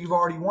after you've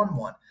already won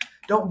one.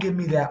 Don't give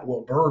me that,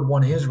 well, Bird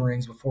won his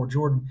rings before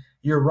Jordan.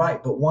 You're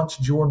right, but once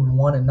Jordan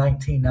won in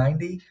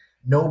 1990,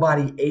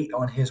 nobody ate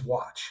on his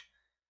watch.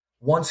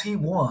 Once he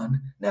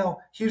won, now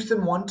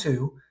Houston won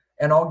 2,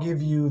 and I'll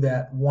give you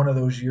that one of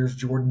those years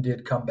Jordan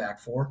did come back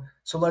for.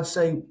 So let's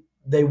say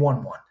they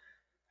won 1.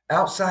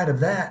 Outside of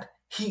that,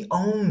 he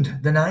owned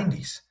the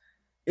 90s.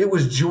 It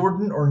was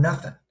Jordan or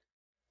nothing.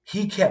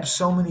 He kept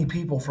so many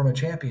people from a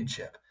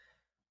championship.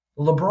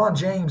 LeBron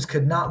James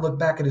could not look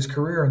back at his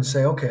career and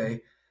say,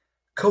 okay,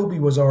 Kobe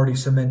was already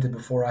cemented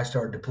before I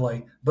started to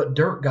play, but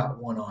Dirk got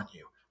 1 on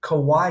you.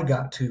 Kawhi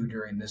got 2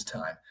 during this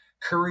time.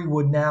 Curry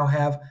would now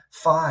have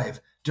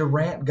 5.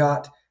 Durant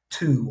got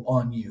 2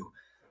 on you.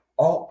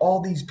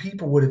 All these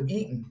people would have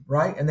eaten,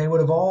 right? And they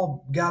would have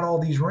all got all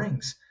these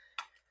rings.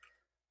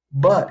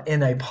 But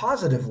in a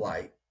positive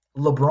light,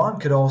 LeBron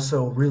could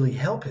also really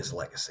help his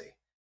legacy.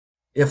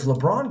 If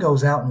LeBron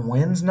goes out and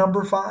wins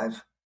number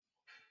 5,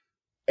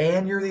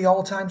 and you're the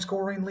all-time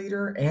scoring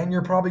leader, and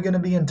you're probably going to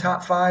be in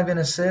top 5 in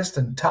assists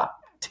and top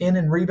 10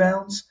 in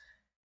rebounds.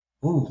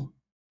 Ooh.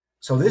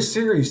 So this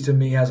series to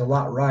me has a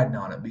lot riding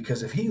on it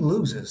because if he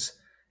loses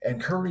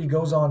and Curry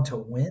goes on to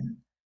win,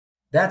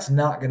 that's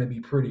not going to be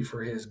pretty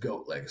for his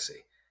GOAT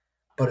legacy.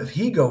 But if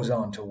he goes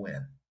on to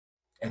win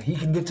and he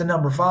can get to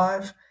number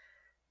 5,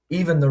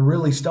 even the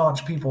really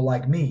staunch people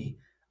like me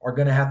are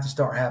going to have to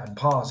start having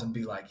pause and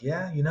be like,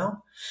 yeah,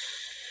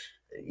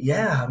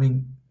 I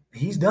mean,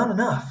 he's done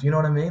enough. You know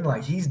what I mean?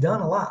 Like, he's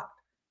done a lot.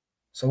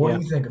 So what Yeah.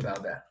 do you think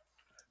about that?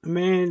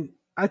 Man,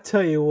 I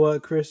tell you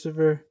what,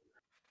 Christopher,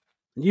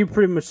 you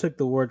pretty much took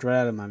the words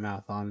right out of my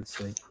mouth,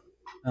 honestly.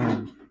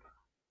 Um,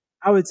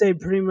 I would say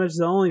pretty much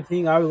the only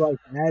thing I would like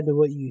to add to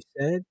what you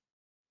said.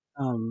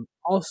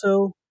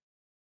 Also,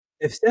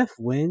 if Steph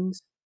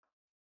wins,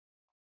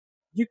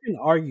 you can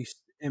argue,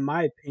 in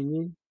my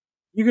opinion,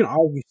 you can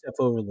argue Steph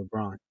over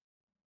LeBron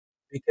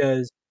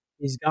because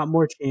he's got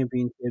more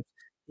championships.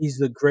 He's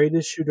the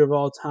greatest shooter of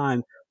all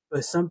time.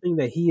 But something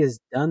that he has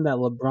done that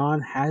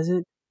LeBron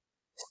hasn't,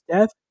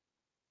 Steph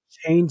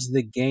changed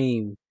the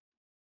game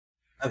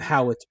of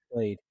how it's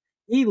played.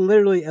 He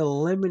literally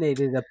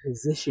eliminated a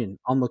position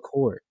on the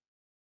court.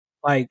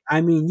 Like,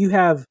 I mean, you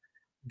have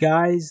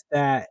guys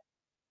that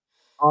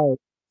are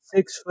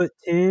 6'10"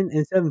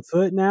 and 7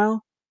 foot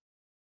now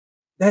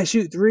that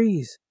shoot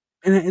threes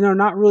and are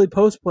not really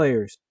post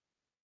players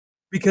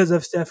because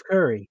of Steph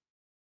Curry.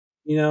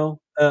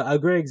 A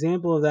great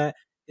example of that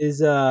is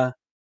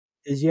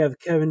you have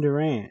Kevin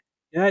Durant.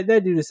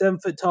 That dude, a 7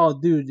 foot tall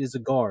dude, is a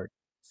guard,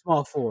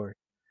 small forward.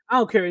 I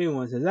don't care what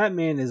anyone says. That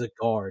man is a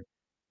guard.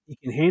 He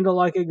can handle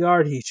like a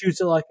guard. He shoots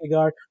it like a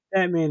guard.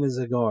 That man is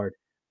a guard.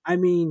 I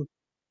mean,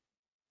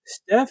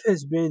 Steph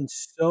has been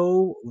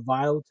so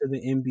vital to the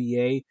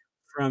NBA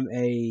from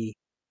a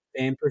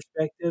fan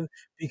perspective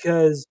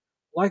because,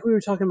 like we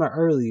were talking about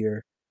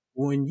earlier,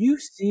 when you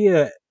see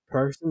a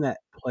person that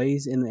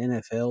plays in the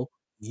NFL,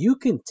 you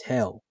can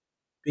tell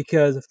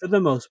because for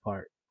the most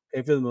part,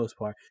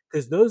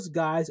 because those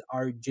guys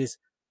are just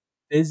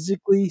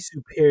physically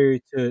superior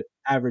to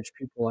average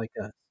people like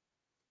us.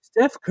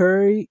 Steph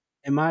Curry,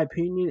 in my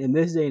opinion, in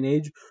this day and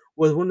age,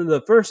 was one of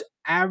the first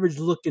average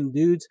looking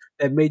dudes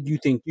that made you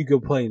think you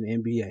could play in the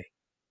NBA.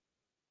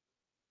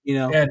 You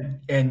know,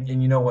 And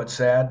you know what's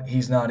sad?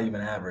 He's not even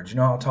average. You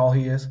know how tall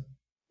he is?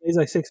 he's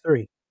like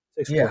 6'3",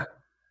 6'4". Yeah.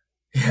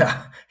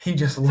 Yeah. He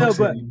just No, looks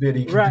but itty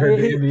bitty right, compared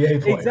to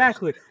NBA players.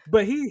 exactly.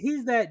 But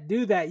he's that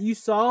dude that you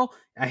saw.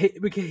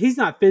 Because he's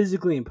not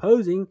physically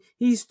imposing.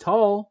 He's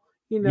tall.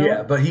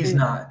 Yeah, but he's And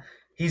not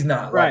he's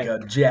not like right, a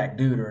jack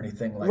dude or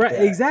anything like right,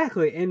 that.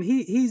 exactly. And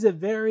he's a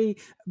very,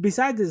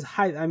 besides his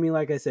height. I mean,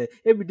 like I said,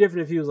 it'd be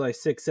different if he was like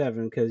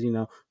 6'7", because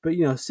but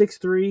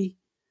 6'3".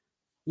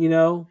 You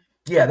know,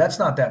 Yeah, that's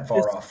not that far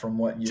just off from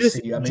what you just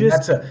see. I mean,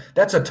 just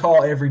that's a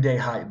tall everyday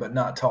height, but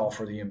not tall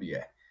for the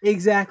NBA.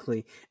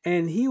 exactly.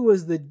 And he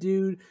was the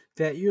dude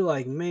that you're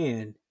like,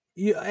 man.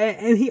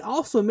 And he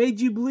also made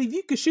you believe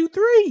you could shoot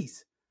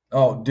threes.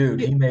 Oh, dude,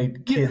 Yeah, he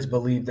made yeah, kids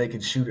believe they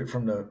could shoot it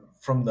from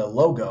the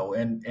logo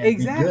and be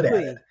good at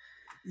it.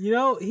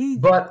 exactly. He.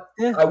 But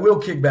Yeah, I will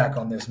kick back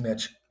on this,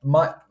 Mitch.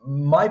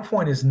 My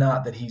point is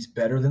not that he's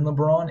better than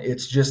LeBron.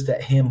 It's just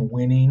that him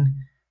winning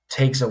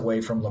takes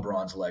away from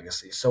LeBron's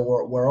legacy. So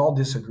where I'll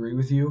disagree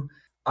with you.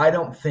 I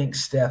don't think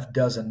Steph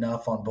does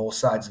enough on both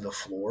sides of the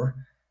floor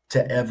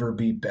to ever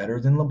be better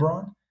than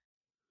LeBron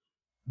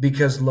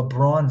because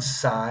LeBron's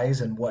size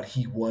and what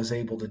he was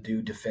able to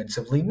do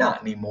defensively,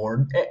 not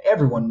anymore.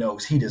 Everyone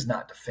knows he does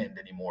not defend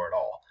anymore at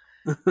all.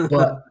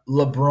 But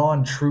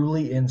LeBron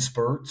truly in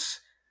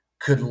spurts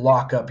could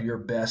lock up your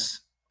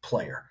best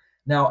player.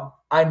 Now,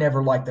 I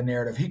never liked the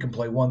narrative he can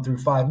play 1 through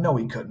 5. No,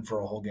 he couldn't for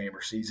a whole game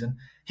or season.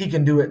 He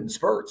can do it in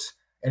spurts,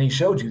 and he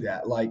showed you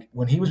that. Like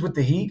when he was with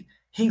the Heat,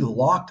 he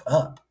locked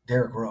up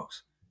Derrick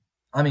Rose.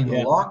 I mean,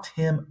 yeah, locked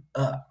him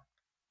up.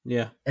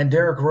 yeah, And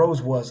Derrick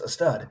Rose was a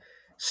stud.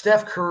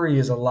 Steph Curry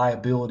is a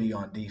liability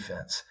on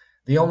defense.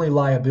 The only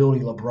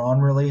liability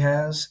LeBron really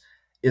has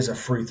is a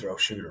free throw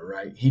shooter,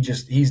 right?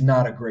 He's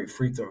not a great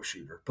free throw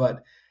shooter,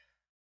 but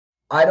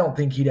I don't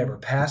think he'd ever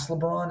pass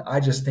LeBron.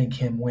 I just think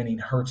him winning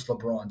hurts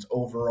LeBron's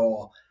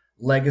overall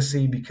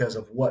legacy because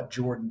of what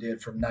Jordan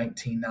did from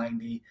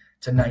 1990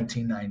 to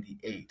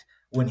 1998.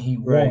 When he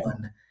right.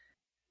 won,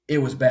 it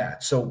was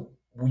bad. So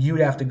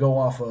you'd have to go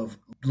off of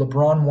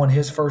LeBron won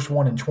his first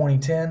one in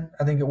 2010,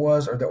 I think it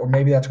was, or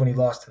maybe that's when he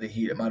lost to the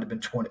Heat. It might have been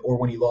 20, or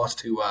when he lost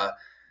to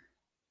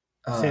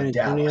San Antonio.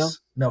 Dallas.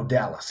 No,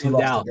 Dallas. He Oh,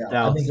 lost to Dallas,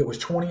 Dallas. I think Dallas, it was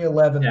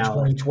 2011 and Dallas.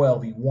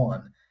 2012 he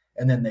won,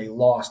 and then they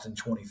lost in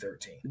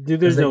 2013 Dude,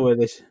 because there's no they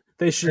way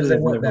they should because they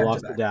have went never back to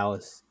lost to back.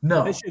 Dallas. They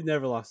No, should have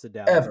never lost to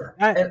Dallas. ever.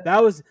 That And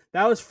that was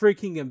that was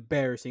freaking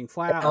embarrassing,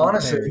 flat out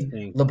honestly,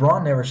 embarrassing.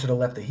 LeBron never should have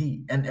left the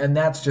Heat. And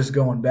that's just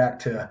going back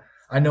to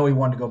I know he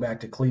wanted to go back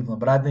to Cleveland,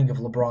 but I think if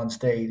LeBron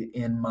stayed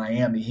in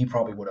Miami, he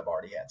probably would have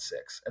already had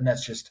 6. And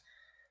that's just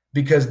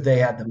because they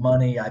had the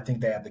money. I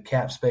think they have the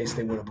cap space.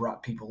 They would have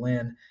brought people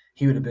in.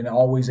 He would have been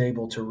always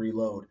able to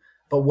reload.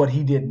 But what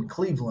he did in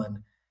Cleveland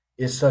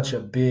is such a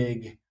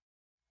big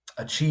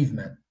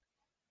achievement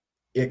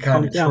it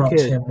kind of Hometown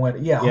trumps kid. him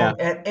when Yeah.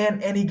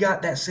 and he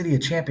got that city a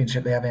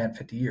championship they haven't had in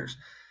 50 years.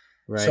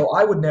 Right. So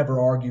I would never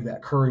argue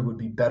that Curry would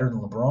be better than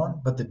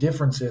LeBron, but the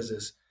difference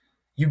is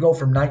you go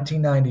from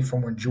 1990,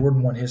 from when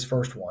Jordan won his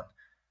first one,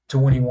 to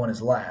when he won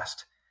his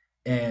last,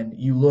 and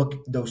you look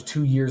those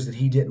 2 years that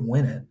he didn't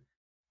win it,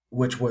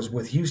 which was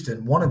with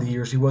Houston. One of the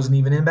years he wasn't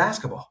even in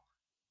basketball.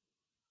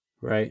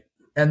 Right.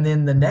 And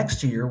then the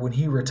next year, when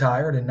he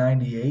retired in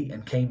 '98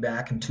 and came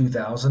back in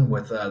 2000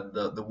 with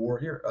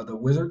the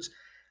Wizards,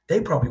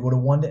 they probably would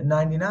have won it in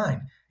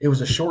 '99. It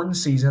was a shortened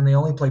season; they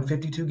only played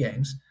 52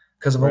 games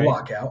because of a Right.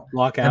 lockout,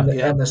 Lockout.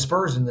 Yep. and the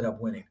Spurs ended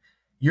up winning.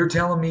 You're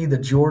telling me the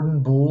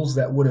Jordan Bulls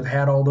that would have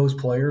had all those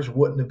players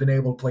wouldn't have been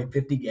able to play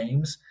 50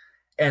 games,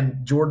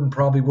 and Jordan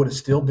probably would have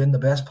still been the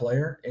best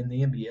player in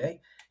the NBA?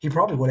 He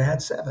probably would have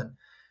had 7.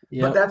 But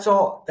Yep. that's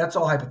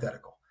all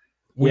hypothetical.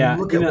 When Yeah.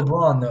 you look at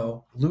LeBron,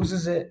 though,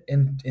 loses it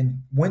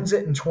and wins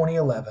it in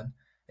 2011,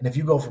 and if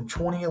you go from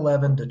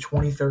 2011 to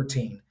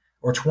 2013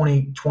 or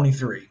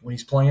 2023, when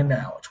he's playing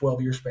now, a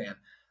 12-year span,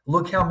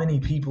 look how many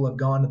people have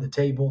gone to the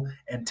table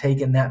and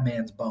taken that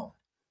man's bone.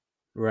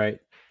 Right.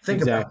 Think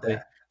Exactly.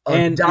 about that.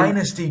 A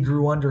dynasty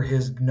grew under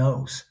his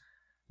nose.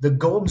 The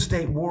Golden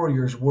State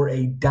Warriors were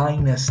a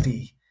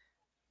dynasty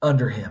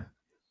under him.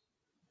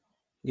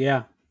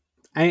 Yeah.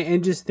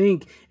 And just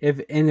think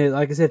like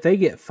I said, if they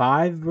get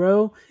 5,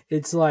 bro,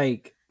 it's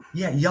like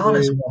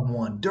Giannis won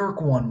 1,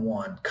 Dirk won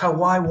 1,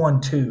 Kawhi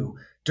won 2,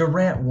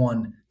 Durant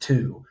won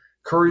 2.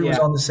 Curry was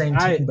on the same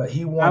team, but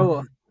he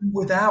won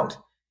without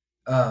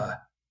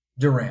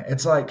Durant.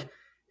 It's like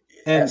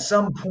at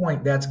some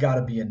point that's got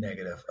to be a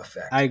negative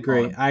effect. I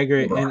agree.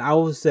 LeBron. And I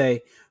will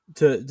say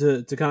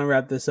to kind of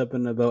wrap this up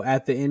in a bow,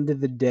 at the end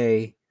of the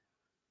day,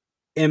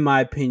 in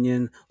my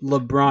opinion,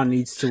 LeBron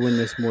needs to win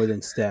this more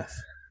than Steph.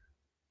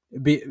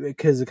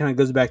 Because it kind of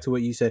goes back to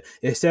what you said.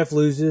 If Steph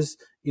loses,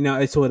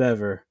 it's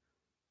whatever.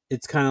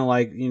 It's kind of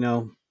like, he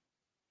lost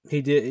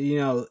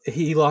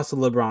to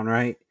LeBron,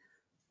 right?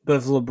 But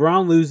if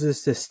LeBron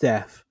loses to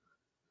Steph,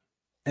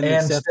 and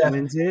then Steph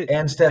wins it,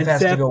 and Steph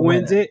has to go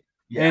win it,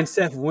 and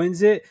Steph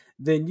wins it,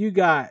 then you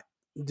got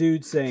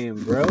dude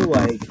saying, bro,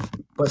 like.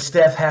 But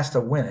Steph has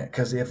to win it,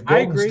 because if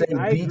Golden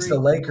State beats the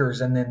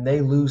Lakers and then they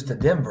lose to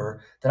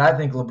Denver, then I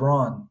think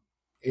LeBron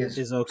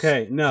is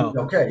okay. No,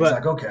 okay. But, it's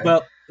like, okay.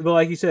 But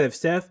like you said, if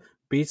Steph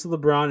beats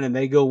LeBron and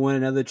they go win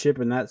another chip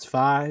and that's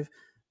 5,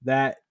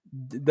 that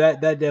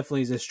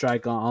definitely is a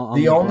strike on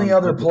the only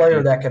other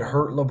player that could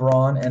hurt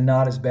LeBron, and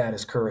not as bad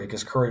as Curry,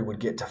 because Curry would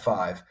get to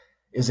 5,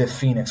 is if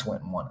Phoenix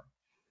went and won it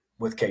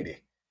with KD.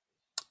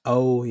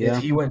 Oh, yeah.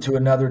 If he went to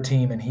another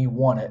team and he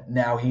won it,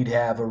 now he'd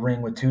have a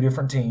ring with 2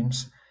 different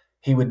teams.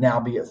 He would now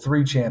be at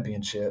 3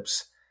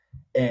 championships.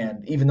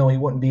 And even though he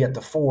wouldn't be at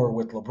the 4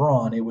 with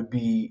LeBron, it would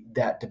be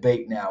that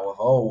debate now of,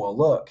 oh, well,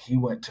 look, he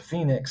went to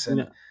Phoenix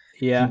and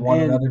he won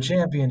another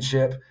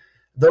championship.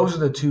 Those are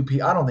the 2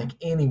 people. I don't think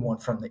anyone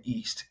from the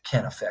East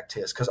can affect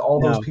his, because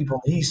all those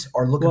people in the East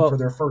are looking for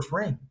their first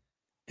ring.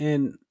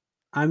 And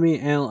I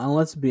mean, and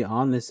let's be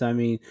honest. I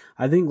mean,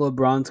 I think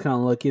LeBron's kind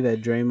of lucky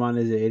that Draymond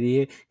is an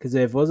idiot, because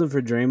if it wasn't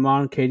for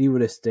Draymond, KD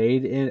would have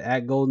stayed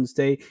at Golden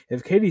State.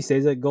 If KD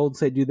stays at Golden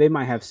State, dude, they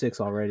might have 6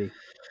 already.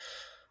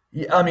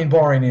 Yeah, I mean,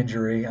 barring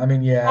injury. I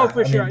mean, yeah. Oh,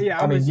 for sure.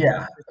 Yeah.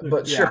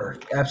 But sure,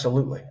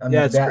 absolutely. I mean,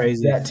 that's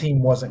crazy. That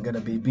team wasn't going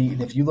to be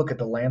beaten. If you look at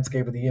the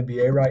landscape of the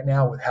NBA right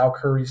now, with how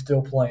Curry's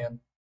still playing,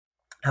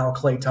 how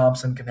Klay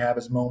Thompson can have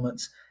his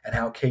moments, and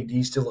how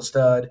KD's still a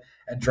stud,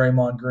 and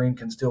Draymond Green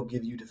can still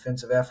give you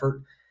defensive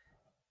effort,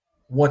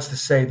 what's to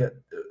say that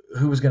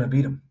who was going to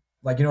beat them?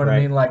 Like, you know what I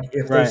mean? Like,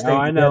 if they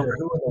stayed together,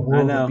 who in the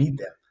world would beat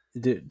them?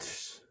 Dude,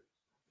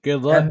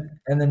 good luck.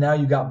 And then now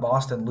you got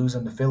Boston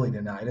losing to Philly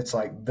tonight. It's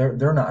like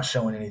they're not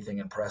showing anything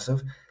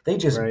impressive. They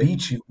just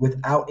beat you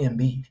without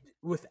Embiid.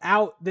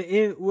 Without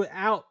arguably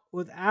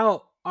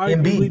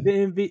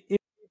the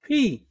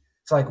MVP.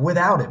 It's like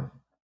without him.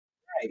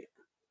 Right.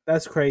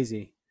 That's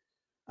crazy.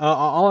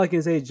 All I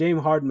can say is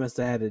James Harden must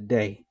have had a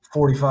day.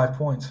 45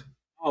 points.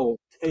 Oh,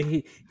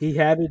 he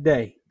had a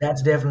day.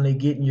 That's definitely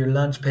getting your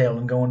lunch pail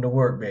and going to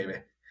work, baby.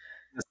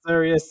 Yes,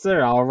 sir. Yes,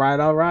 sir. All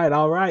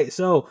right.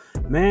 So,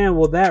 man,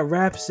 well, that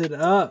wraps it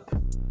up.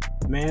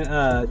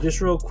 Man, just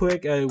real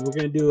quick, we're going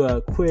to do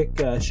a quick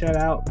shout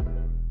out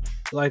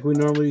like we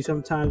normally do.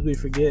 Sometimes we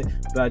forget,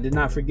 but I did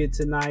not forget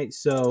tonight.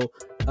 So,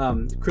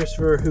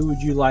 Christopher, who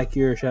would you like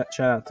your shout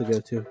out to go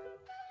to?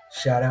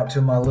 Shout out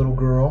to my little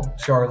girl,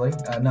 Charlie.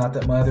 Not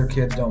that my other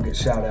kids don't get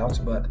shout outs,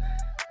 but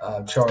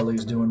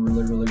Charlie's doing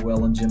really, really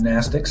well in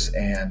gymnastics,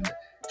 and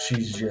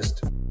she's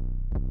just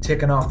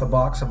ticking off the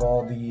box of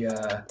all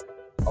the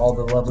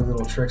lovely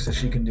little tricks that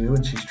she can do,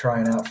 and she's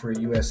trying out for a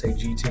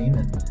USAG team,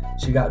 and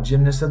she got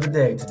gymnast of the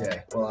day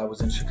today while I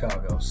was in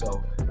Chicago. So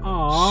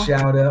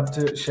shout out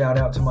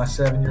to my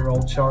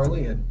 7-year-old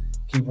Charlie, and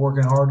keep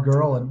working hard,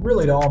 girl, and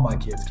really to all my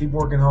kids, keep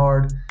working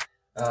hard.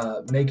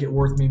 Make it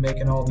worth me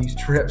making all these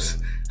trips,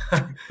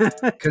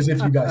 because if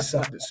you guys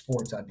sucked at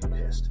sports, I'd be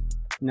pissed.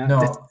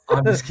 No,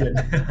 I'm just kidding.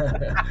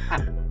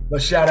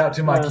 But shout out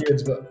to my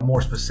kids, but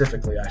more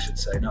specifically, I should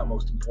say, not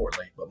most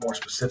importantly, but more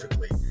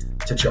specifically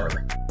to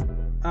Charlie.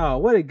 Oh,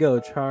 way to go,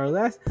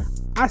 Charlie.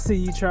 I see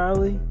you,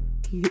 Charlie.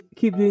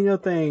 Keep doing your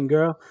thing,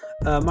 girl.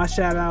 My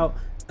shout out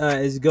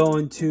is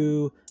going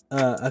to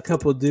a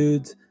couple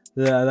dudes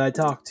that I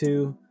talk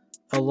to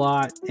a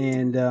lot,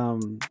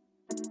 and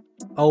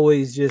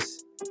always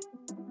just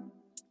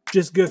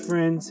good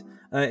friends.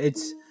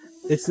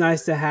 It's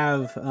nice to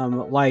have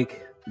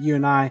like you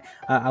and I.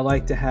 I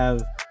like to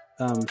have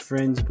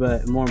friends,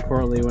 but more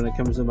importantly, when it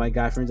comes to my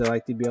guy friends, I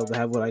like to be able to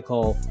have what I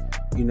call,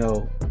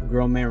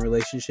 grown man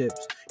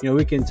relationships.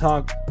 We can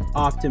talk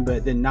often,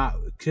 but then not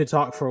could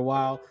talk for a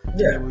while.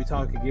 Yeah. And when we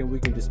talk again, we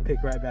can just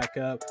pick right back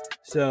up.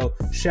 So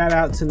shout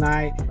out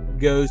tonight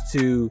goes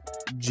to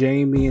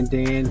Jamie and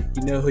Dan.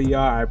 You know who you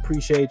are. I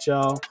appreciate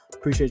y'all.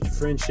 Appreciate your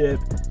friendship.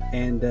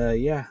 And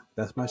yeah,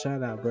 that's my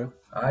shout out, bro.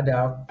 I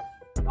doubt.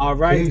 All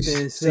right, Peace.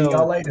 then. See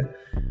y'all later.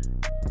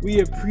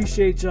 We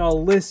appreciate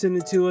y'all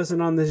listening to us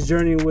and on this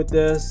journey with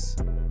us.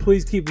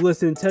 Please keep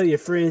listening. Tell your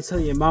friends, tell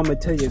your mama,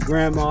 tell your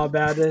grandma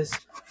about us.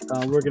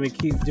 We're going to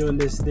keep doing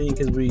this thing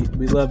because we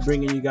love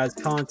bringing you guys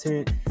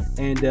content.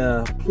 And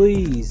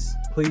please,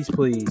 please,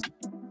 please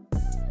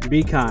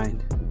be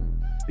kind,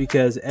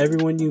 because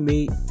everyone you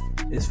meet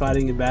is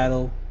fighting a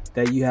battle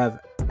that you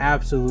have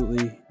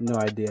absolutely no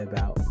idea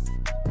about.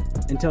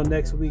 Until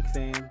next week,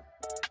 fam.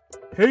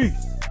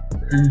 Peace.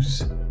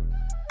 Peace.